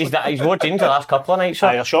But day. he's wore jeans the last couple of nights,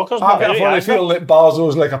 Aye, sir. your shockers, I but really feel like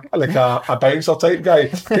Basil's like a bouncer type guy.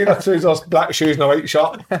 Taylor trousers, black shoes, and a white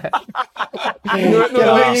shirt.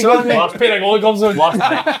 Worst pair of gloves on.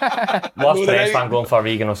 Worst dressed, I'm going for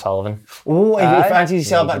Regan O'Sullivan. Oh, he Aye. fancies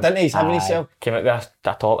himself a bit, didn't he? He's having Aye. himself. Came out with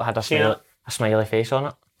a top that had a smiley face on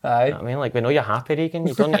it. You know Aye. what I mean? Like, we know you're happy, Regan.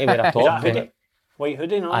 You don't need to wear a Is that top. hoodie? White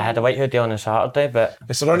hoodie, no? I had a white hoodie on Saturday, but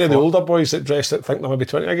Is there any of the older boys that dress that think they might be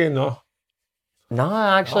 20 again? No.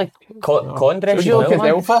 Nah, actually, Condress. you look at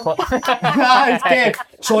Delphi? It's Kev.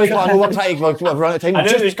 Sorry, I know we're trying to we've run out of time. I knew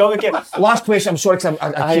it was coming, Kev. Last question, I'm sorry because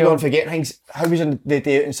I keep on forgetting things. How was the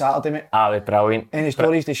day out on Saturday, mate? Ah, it was brilliant. Any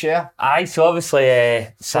stories to share? Aye, so obviously,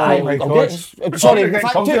 Sorry, Sai, sorry, Come in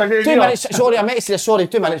fact, to two again, minutes. Sorry, I meant to say sorry.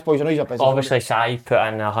 2 minutes, boys. I know you're busy. obviously Sai put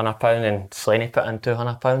in £100 and Slaney put in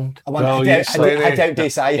 £200. I Brilliant, Slaney. doubt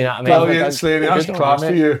Desai. You know what I mean? Brilliant, Slaney. That's class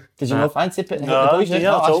for you. Did you not fancy putting the No, boys in? you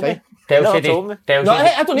never No, that's told me. fine. Del No, said told me. Del No,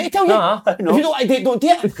 said I don't need to tell you. No. If you don't want to do it, don't do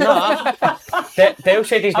it. Del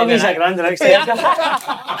said he's I'll doing use the a next. grand the next day.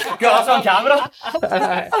 Got us on camera.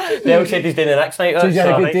 Del said he's doing the next night. So you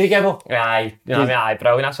had a good day, Gibble? Aye, you know what I mean? Aye,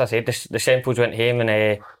 brilliant. That's what I said. The Semples went home and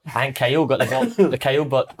I think Kyle got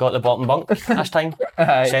the bottom bunk this time.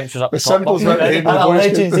 Semps was up The the top Simples bunk. went ahead. Ah,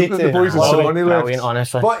 legends, The eh, boys in Swanee left. Brilliant,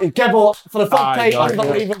 honestly. But Gibble, for the third Aye, time, aye,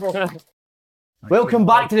 unbelievable. Welcome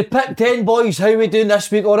back to the Pick 10, boys. How are we doing this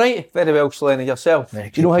week, all right? Very well, Slaney, yourself. Do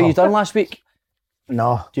you know how you done last week?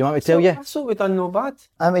 No. Do you want me to tell you? I thought we'd done no bad.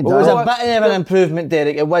 I mean, It was a Well, bit of an improvement,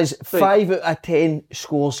 Derek. It was 5 out of 10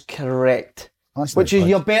 scores correct. that's Which not is, good.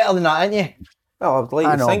 you're better than that, aren't you? Well, I'd like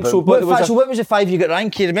I to know, think but so, but there was So what was the 5 you got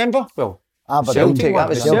ranked, you remember? well, Aberdeen, Celtic, that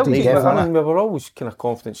was Celtic, Celtic, but, I definitely. mean, we were always kind of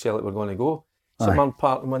confident Celtic were going to go. St Mirren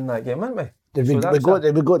Park and win that game, weren't we? Did So we that's got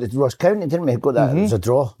to Ross County, didn't we? Got that. It was a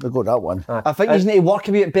draw. We got that one. I think you need to work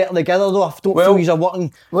a bit better together, though. I don't Well- feel you're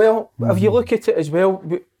working. Well, if you look at it as well,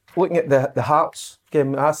 looking at the Hearts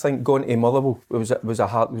game, I think going to Motherwell it was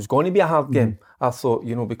going to be a hard game. I thought,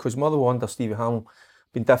 because Motherwell under Stevie Hamill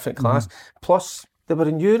been different class. Plus they were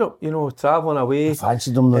in Europe, travelling away.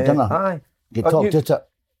 Fancied them, though, didn't I? Aye. You But talked you- it.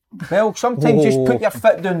 Well, sometimes just put your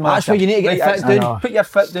foot down, That's Martha. where you need to get your Right, foot I down. know. Put your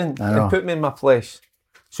foot down I know. and put me in my place.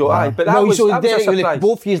 So aye, but that Well, was so a Derek, surprise.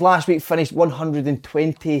 both of you last week finished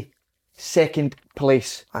 122nd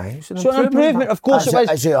place. Aye, it was an So an improvement, of course it I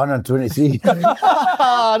was. say 123.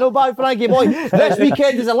 No bad, Frankie boy. This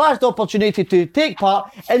weekend is the last opportunity to take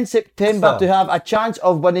part in September to have a chance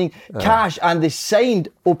of winning cash and the signed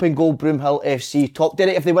Open Goal Broomhill FC top.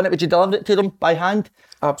 Derek, if they win it, would you deliver it to them by hand?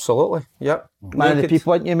 Absolutely, yep. Man of the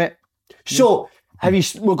people, aren't you, mate? So,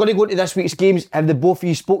 we're going to go into this week's games. Have the both of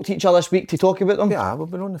you spoke to each other this week to talk about them? Yeah,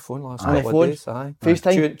 we've been on the phone last On the couple phone? of days. Aye.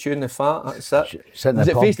 FaceTime? Chewing the fat, that's it. Sit in Is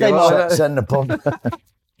the it pub. FaceTime or- Sit in the pub.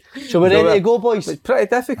 So we're ready to go, boys. It's pretty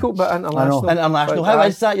difficult, but international. International. But How aye.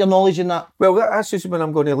 is that, your knowledge in that? Well, that's just when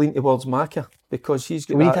I'm going to lean towards Macca because he's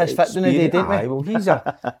got We need that his fit down a day, experience. didn't we? Aye, well,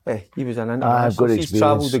 he was an I've international. got He's experience,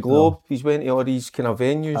 travelled the globe. no. He's went to all these kind of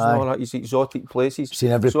venues and all that. These exotic places.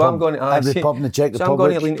 Seen every so pub, I'm going to every pub in the Czech So I'm going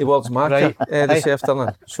to Republic. lean towards Macca this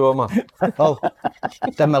afternoon. So am I. Oh,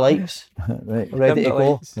 dim my lights. Right. Ready to Dim the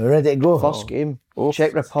go. lights. We're ready to go. First game. Oh.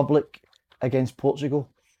 Czech Republic against Portugal.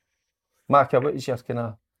 Macca, what is your kind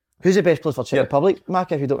of... Who's the best player for Czech Yeah. Republic?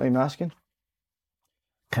 Mark, if you don't mind me asking.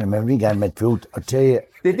 Can't remember. We got in midfield. I'll tell you.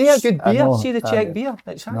 They do a good I beer. know, See the aye. Czech beer?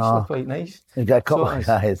 It's actually No. quite nice. We've got a couple So of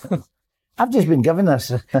guys. I've just been given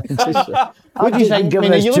this. What do you think? I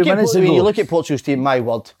mean, this you 2 look, minutes when you ago. look at Portugal's team, my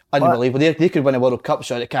word, unbelievable. They could win a World Cup,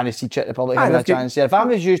 so I can't see Czech Republic Aye, having a they've got- chance there. If I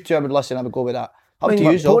was used to, I would listen, I would go with that. Up to I mean,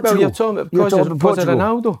 you, what, though. well, you're talking about You're because talking of Portugal.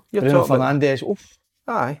 Ronaldo. You're Bruno talking about... Fernandes. Oof.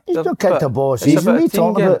 Aye. He's they're- not kicked but a ball it's season. about What are you a team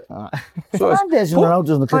talking game. about? So it's- Fernandes and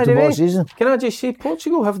Ronaldo's not By kicked the a ball way, season. Can I just say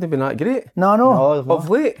Portugal haven't been that great No, no. No, of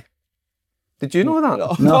late? Did you know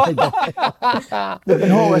that? No. They've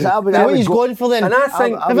been always. I would So what go- he's going for then? And I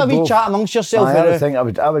think- I Have a would wee go- chat amongst yourself. I would think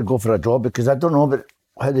I would go for a draw because I don't know about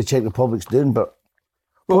how the Czech Republic's doing, but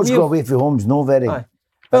Portugal away from home's no very. Aye.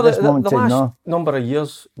 At Well, this the moment in last time, no. number of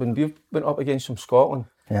years when we've went up against from Scotland,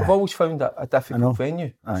 Yeah. we've always found it a know. difficult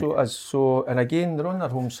venue. Aye. And again, they're on their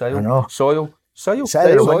home soil. I know. Soil. Soil.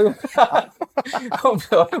 Home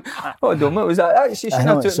soil. Oh, dumb it was that. You should I have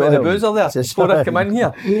know, took it's me the soil. boozer there It's a before I soil. come in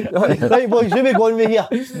here. Right, boys, who we going with here?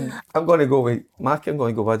 I'm going to go with Mark. I'm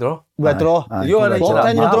going to go with a draw. With a draw. Aye, You all go right? with a Locked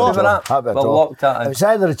in your Happy draw? with that? Happy with a We're draw. locked that in. It's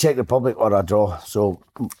either a Czech Republic or a draw. So,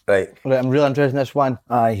 Right. Right, I'm really interested in this one.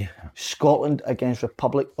 aye. Scotland against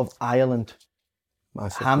Republic of Ireland.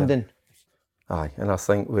 Massive. Hampden. Aye, and I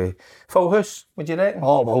think we full house. Would you reckon?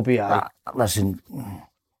 Oh, we'll be aye. Listen,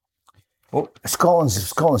 Oh.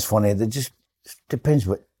 Scotland's funny. They just depends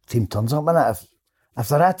what team turns up in it. If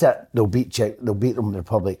they're at it, they'll beat Czech. They'll beat them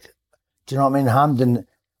Republic. Do you know what I mean?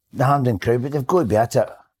 The Hampden crowd, but they've got to be at it.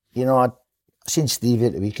 You know, I seen Stevie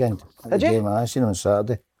at the weekend. At Did the you? game, I seen him on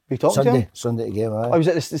Saturday. We talked to him. Sunday at the game. I was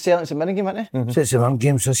at the Celtics and Minning game, wasn't he? So it's a one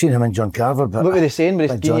game. So I seen him and John Carver. But What were they saying? Were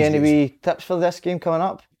they Big giving you John's any wee tips for this game coming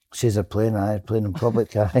up? says they're playing in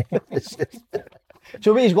public. Aye.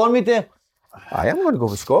 So what he's gone with there? Aye, I'm going to go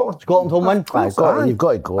with Scotland. Scotland home win? You've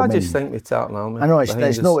got to go. I mean, just think we Tartan Army. I know it's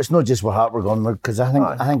behind us. no, it's not just what heart we're going with because I think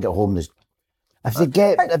at home there's If they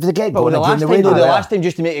get Well, going the again, last the time, way though, they the were, last time,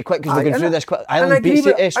 just to make it quick, because we're going through this quick, And I Ireland agree beats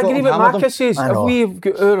with, it, I Scotland agree with hammered them. Marcus says, I if know. we've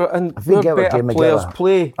got our we our get our better game players together,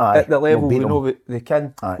 play aye, at the level we'll we beat know that they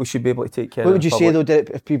can, Aye. we should be able to take care What of would you the say, public.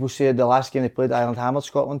 though, if people said the last game they played, Ireland hammered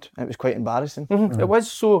Scotland? It was quite embarrassing. It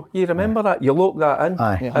was, so you remember that, you lock that in,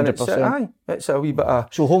 Aye. Yeah, and it's 100%. it's a wee bit of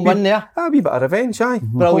So home win there. a wee bit of revenge, aye.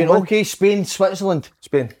 Brilliant. Home win. Okay, Spain, Switzerland.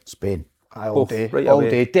 Spain. Spain. Aye, all Both day. right all away.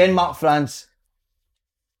 day. Denmark, France.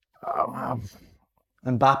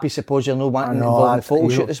 Mbappe supposedly no wanting know, involved in the that- photo you-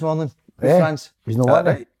 shoot this morning with Yeah. France. He's no what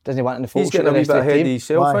Right. Doesn't he want in the photo He's shoot getting a with wee the bit rest of ahead the of team?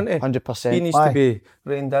 himself, Aye. isn't he? 100%. He needs Aye. to be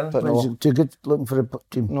reined in. But he's too good looking for a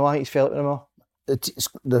team. No, I think he's felt it anymore.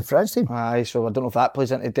 The France team. Aye, so I don't know if that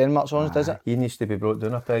plays into Denmark's honest, does it? He needs to be brought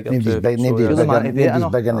down a peg or Nobody's two. big. so Nobody's that- the man to do it, I know.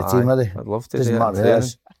 big in the team, are they? I'd love to Doesn't do it matter in who it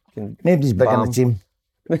is. training. Nobody's big in Bam. the team.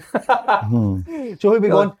 So who we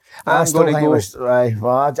going? I'm still going to think it go. was- right.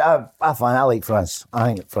 Well, I like France. I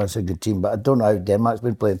think France is a good team, but I don't know how Denmark's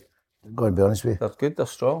been playing. I'm going to be honest with you. They're good, they're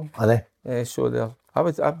strong. Are they? So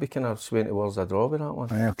I'd be kind of swaying towards a draw with that one.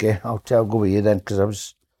 Right, okay, I'll go with you then,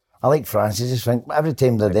 because I like France. I just think every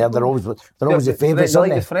time they're there, they're always the favourites, They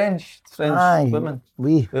aren't like they? the French Aye, women.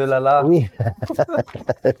 we, Ooh la la. we,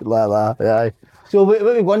 la la, aye. So what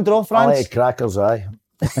we going draw I France? like crackers, aye.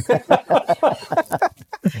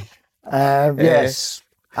 Yes.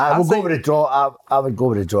 We'll go with a draw. I would go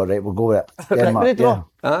with a draw, right? We'll go with it. Denmark, with a draw?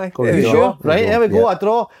 Aye. Go with You a Yeah. sure? draw. Right, there we go, Yeah. a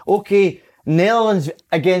draw. Okay, Netherlands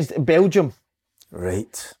against Belgium.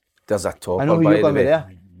 Right. There's a topper, I know who by you're the going with way. there.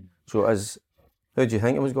 So who do you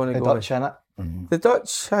think it was going to The go Dutch, with? innit? The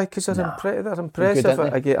Dutch, aye, because they're impressive.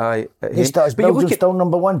 aren't they? Again, aye. at They home. start as But you Belgium look at still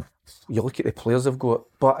number one. you look at the players they've got,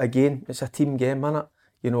 but again, it's a team game, innit?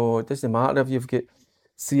 You know, it doesn't matter if you've got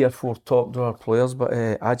 3 or 4 top drawer players, but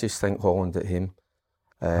I just think Holland at home.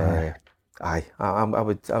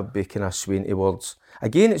 I'd be kind of swaying towards.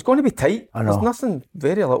 Again, it's going to be tight. I know. There's nothing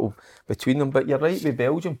very little between them, but you're right with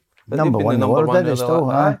Belgium. They've Number been one the in the world, one did they there,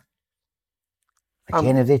 still? aye.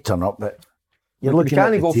 Again, if they turn up, but you're We looking at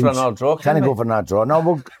can't the go for teams. another draw, can Can't we? go for another draw. No,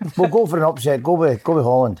 we'll go for an upset. Go with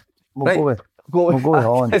Holland. We'll Right. we'll go with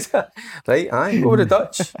Holland. Right, aye, go with the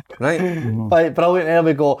Dutch. Right. Right, brilliant, there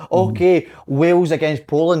we go. Okay, Wales against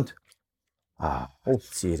Poland.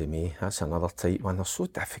 Dear me, that's another tight one. They're so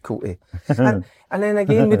difficult. And then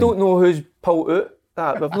again, we don't know who's pulled out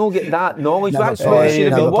that. We've not got that knowledge. Never That's pull what we it, should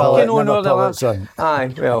have been never pull working it, on never all the pull it, last. son.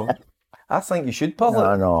 Aye, well, I think you should pull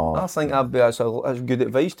it. No. I think that's good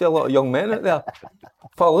advice to a lot of young men out there.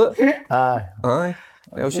 Pull it. Aye. Aye.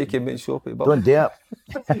 Else you can make soapy bubble. Don't do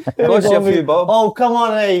it. Cost you a few bob. Oh, come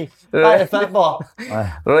on, eh? Back to football.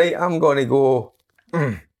 Right, I'm going to go.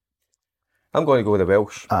 I'm going to go with the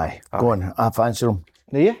Welsh. Aye. Go on. I fancy them.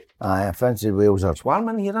 Do you? Aye, I fancy Wales. Are Warm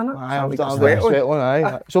in here, innit? Aye, I'm Sweat on.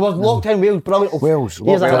 aye. So we're locked in Wales, brilliant. Wales,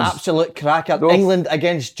 Here's an Wales. absolute cracker. Go. England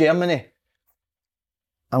against Germany.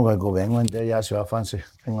 I'm going to go with England. Yeah, that's who I fancy.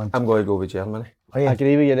 England. I'm going to go with Germany. Oh, I yeah.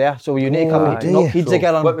 agree with you there. So you need to Oh, come do knock you? heads So,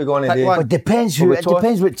 together. what we gonna pick do? one. It depends Well, who. we It talk-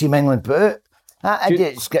 depends what team England put out. That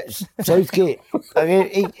idiot's got Southgate. I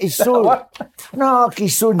mean, he's so no,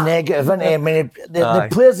 he's so negative, isn't he? I mean, the Aye.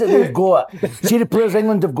 players that they've got. See the players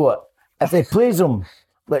England have got. If they plays them,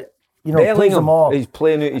 but you know, plays Bellingham, them all. he's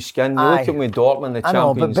playing out his skin. You Aye. look at him with Dortmund, the I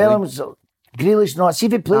know, but Champions League. Bellingham's Grealish not. See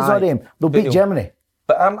if he plays all Aye. them, they'll But beat he'll- Germany.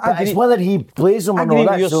 But I But it's agree, whether he plays them I or agree not. with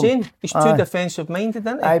That's you're so- saying. He's too Aye. defensive minded,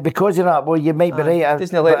 isn't he? Aye, because of that, well, you might be right.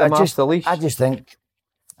 Doesn't he let but them off the leash? I just think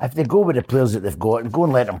if they go with the players that they've got and go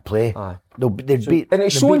and let them play, Aye. they'd beat. And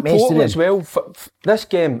it's they'll so beat most of important them. as well. This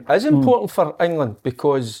game is important for England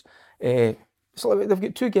because it's like they've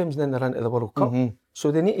got 2 games and then they're into the World Cup.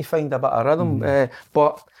 So they need to find a bit of rhythm.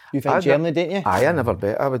 But You think Germany, don't you? Aye, I never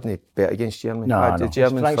bet. I wouldn't bet against Germany. No, Aye, no. the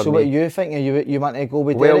Germans Frank, for so what me. do you think? You want to go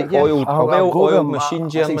with Derek? Well-oiled, I'll go well-oiled with machine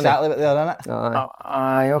That's Germany. exactly what they're in it. Aye.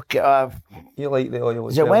 Aye, okay. You like the oil.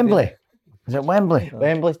 Is it Wembley? Is it Wembley?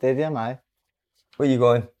 Wembley Stadium, aye. Where you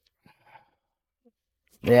going?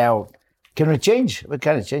 Yeah. Well, can we change? We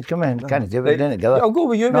can't change. Come on, can't do it. We're doing it together. I'll go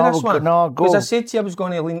with you No, with this we'll go- one. no, go. Because I said to you I was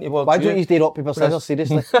going to lean towards Why you. don't you do rock, paper, scissors,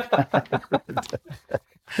 seriously?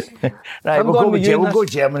 Right, I'm we'll go going with with you We'll in go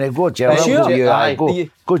this. Germany. Go Germany. Sure. I'll go with you. Aye. Aye, go,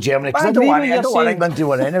 You- go Germany. Because I I don't agree want. with I you don't want saying- England to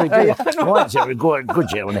win anyway. Do you? I want Germany. Go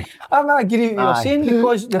Germany. I'm not agreeing with what you're Aye. saying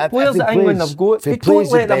because the If players he that England plays- have got, if he they don't plays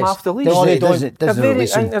the let them best, off the leash. doesn't they he? don't. Doesn't They're very,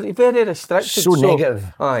 release them. they're very restricted. So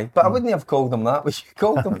negative. Aye, but I wouldn't have called them that. We should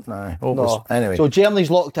call them. Aye, No. Anyway. So Germany's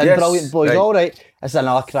locked in, Yes, brilliant boys. right. All right, it's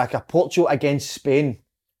another cracker. Portugal against Spain.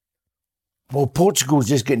 Well, Portugal's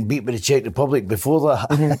just getting beat by the Czech Republic before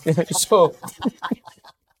that. So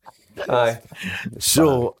Aye.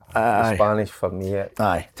 So, aye. Spanish for me.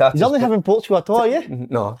 Aye. He's only having Portugal at all, yeah?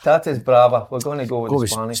 No, Tatis Brava. We're going to go with Go the with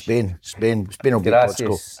Spanish. Spain. Spain will beat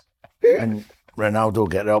Portugal. Gracias. And Ronaldo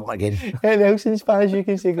get it up again. Anything else in Spanish you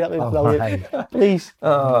can say? That was brilliant. Please.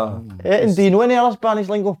 And do you know any other Spanish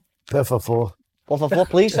lingo? Per favor. Por favor,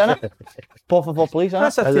 please, innit? Por favor, please, innit?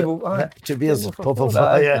 That's a table. Aye. 2 beers, por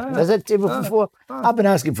favor. Yeah. Is it table for 4? I've been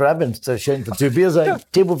asking for Evans to shouting for 2 beers.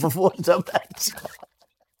 Table for 4 sometimes.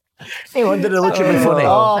 No wonder they look at me funny.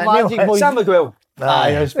 Oh, magic boy. San Miguel.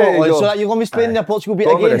 Aye, There you go. so that you're going to be Spain there, Portugal beat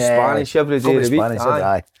Going with again? the Spanish every day Go of with the week. Spanish, Aye.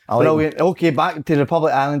 aye. I like Brilliant. Okay, back to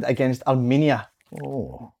Republic Island against Armenia.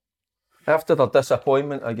 Oh. After their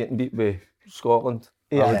disappointment of getting beat by Scotland,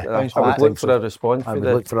 Yeah, I bounce would back. look for a response I for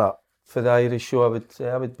would look for that. the Irish show.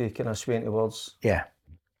 I would be kind of swaying towards Yeah.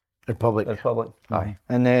 Republic. the Republic. Aye.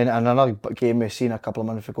 And then another game we've seen a couple of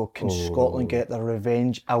months ago, can Scotland get their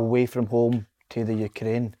revenge away from home to the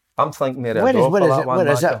Ukraine? I'm thinking they're a Where draw for is that it? one. Where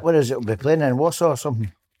is Martha. it? Where is it? We'll be playing in Warsaw or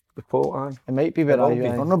something. The Port, aye. It might be, but will aye, be.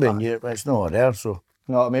 aye. We're not being Europe. It's not there, so.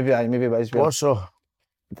 No, maybe it was Warsaw.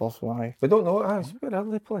 aye. We don't know. Aye. Where are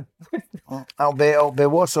they playing? I'll be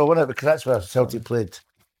Warsaw, won't it? Because that's where Celtic played.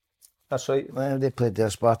 That's right. Well, they played their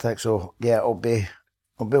Spartak, so yeah, I'll be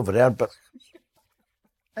over there. But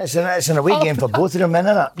it's an away game for both of them,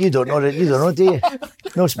 isn't it? You don't know, do you?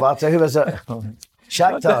 No Spartak. Who was it?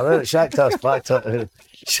 Shakhtar, right? Shakhtar, Spartak.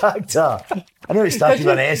 Shakhtar. I know it started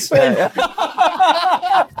with an S.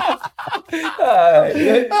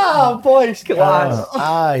 Ah, boys, class.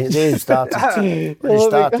 Aye, they started. They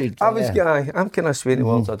started. I'm kind of swaying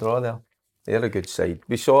towards a draw there. They're a good side.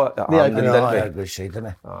 We saw it at Yeah, Hampden, They're a didn't good side, didn't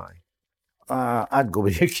they? we? Aye. I'd go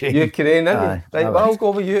with Ukraine. Ukraine, didn't Aye. we? Right, well, I'll go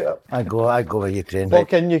with you. I'd go with Ukraine.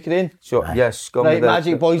 Back in Ukraine. So, yes, go Right, with the-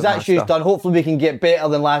 Magic Boys, the that shoe's master. done. Hopefully we can get better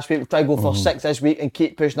than last week. We'll try to go for 6 this week and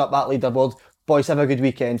keep pushing up that leaderboard. Boys, have a good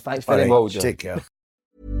weekend. Thanks very All much. right, take care.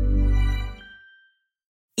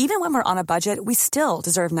 Even when we're on a budget, we still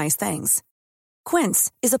deserve nice things.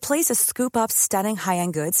 Quince is a place to scoop up stunning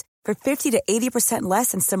high-end goods for 50 to 80%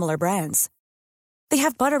 less than similar brands. They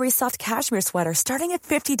have buttery soft cashmere sweaters starting at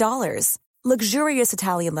 $50, luxurious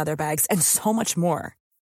Italian leather bags, and so much more.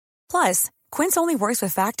 Plus, Quince only works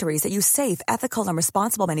with factories that use safe, ethical, and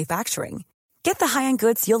responsible manufacturing. Get the high-end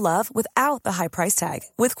goods you'll love without the high price tag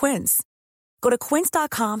with Quince. Go to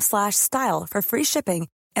quince.com/style for free shipping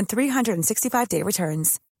and 365-day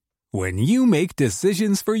returns. When you make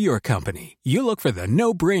decisions for your company, you look for the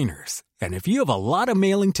no-brainers. And if you have a lot of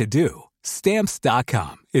mailing to do,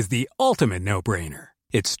 Stamps.com is the ultimate no-brainer.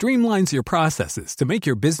 It streamlines your processes to make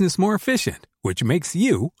your business more efficient, which makes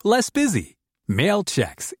you less busy. Mail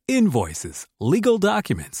checks, invoices, legal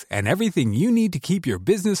documents, and everything you need to keep your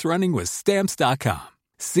business running with Stamps.com.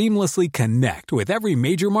 Seamlessly connect with every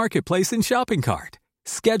major marketplace and shopping cart.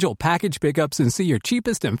 Schedule package pickups and see your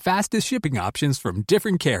cheapest and fastest shipping options from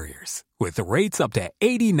different carriers. With rates up to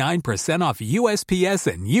 89% off USPS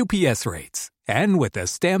and UPS rates. And with the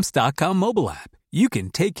Stamps.com mobile app, you can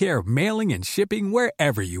take care of mailing and shipping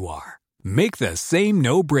wherever you are. Make the same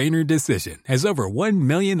no-brainer decision as over 1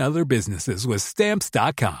 million other businesses with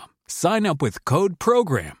Stamps.com. Sign up with code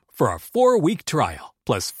PROGRAM for a 4-week trial,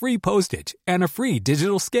 plus free postage and a free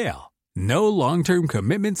digital scale. No long-term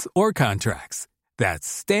commitments or contracts. That's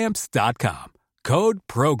Stamps.com. Code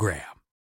PROGRAM.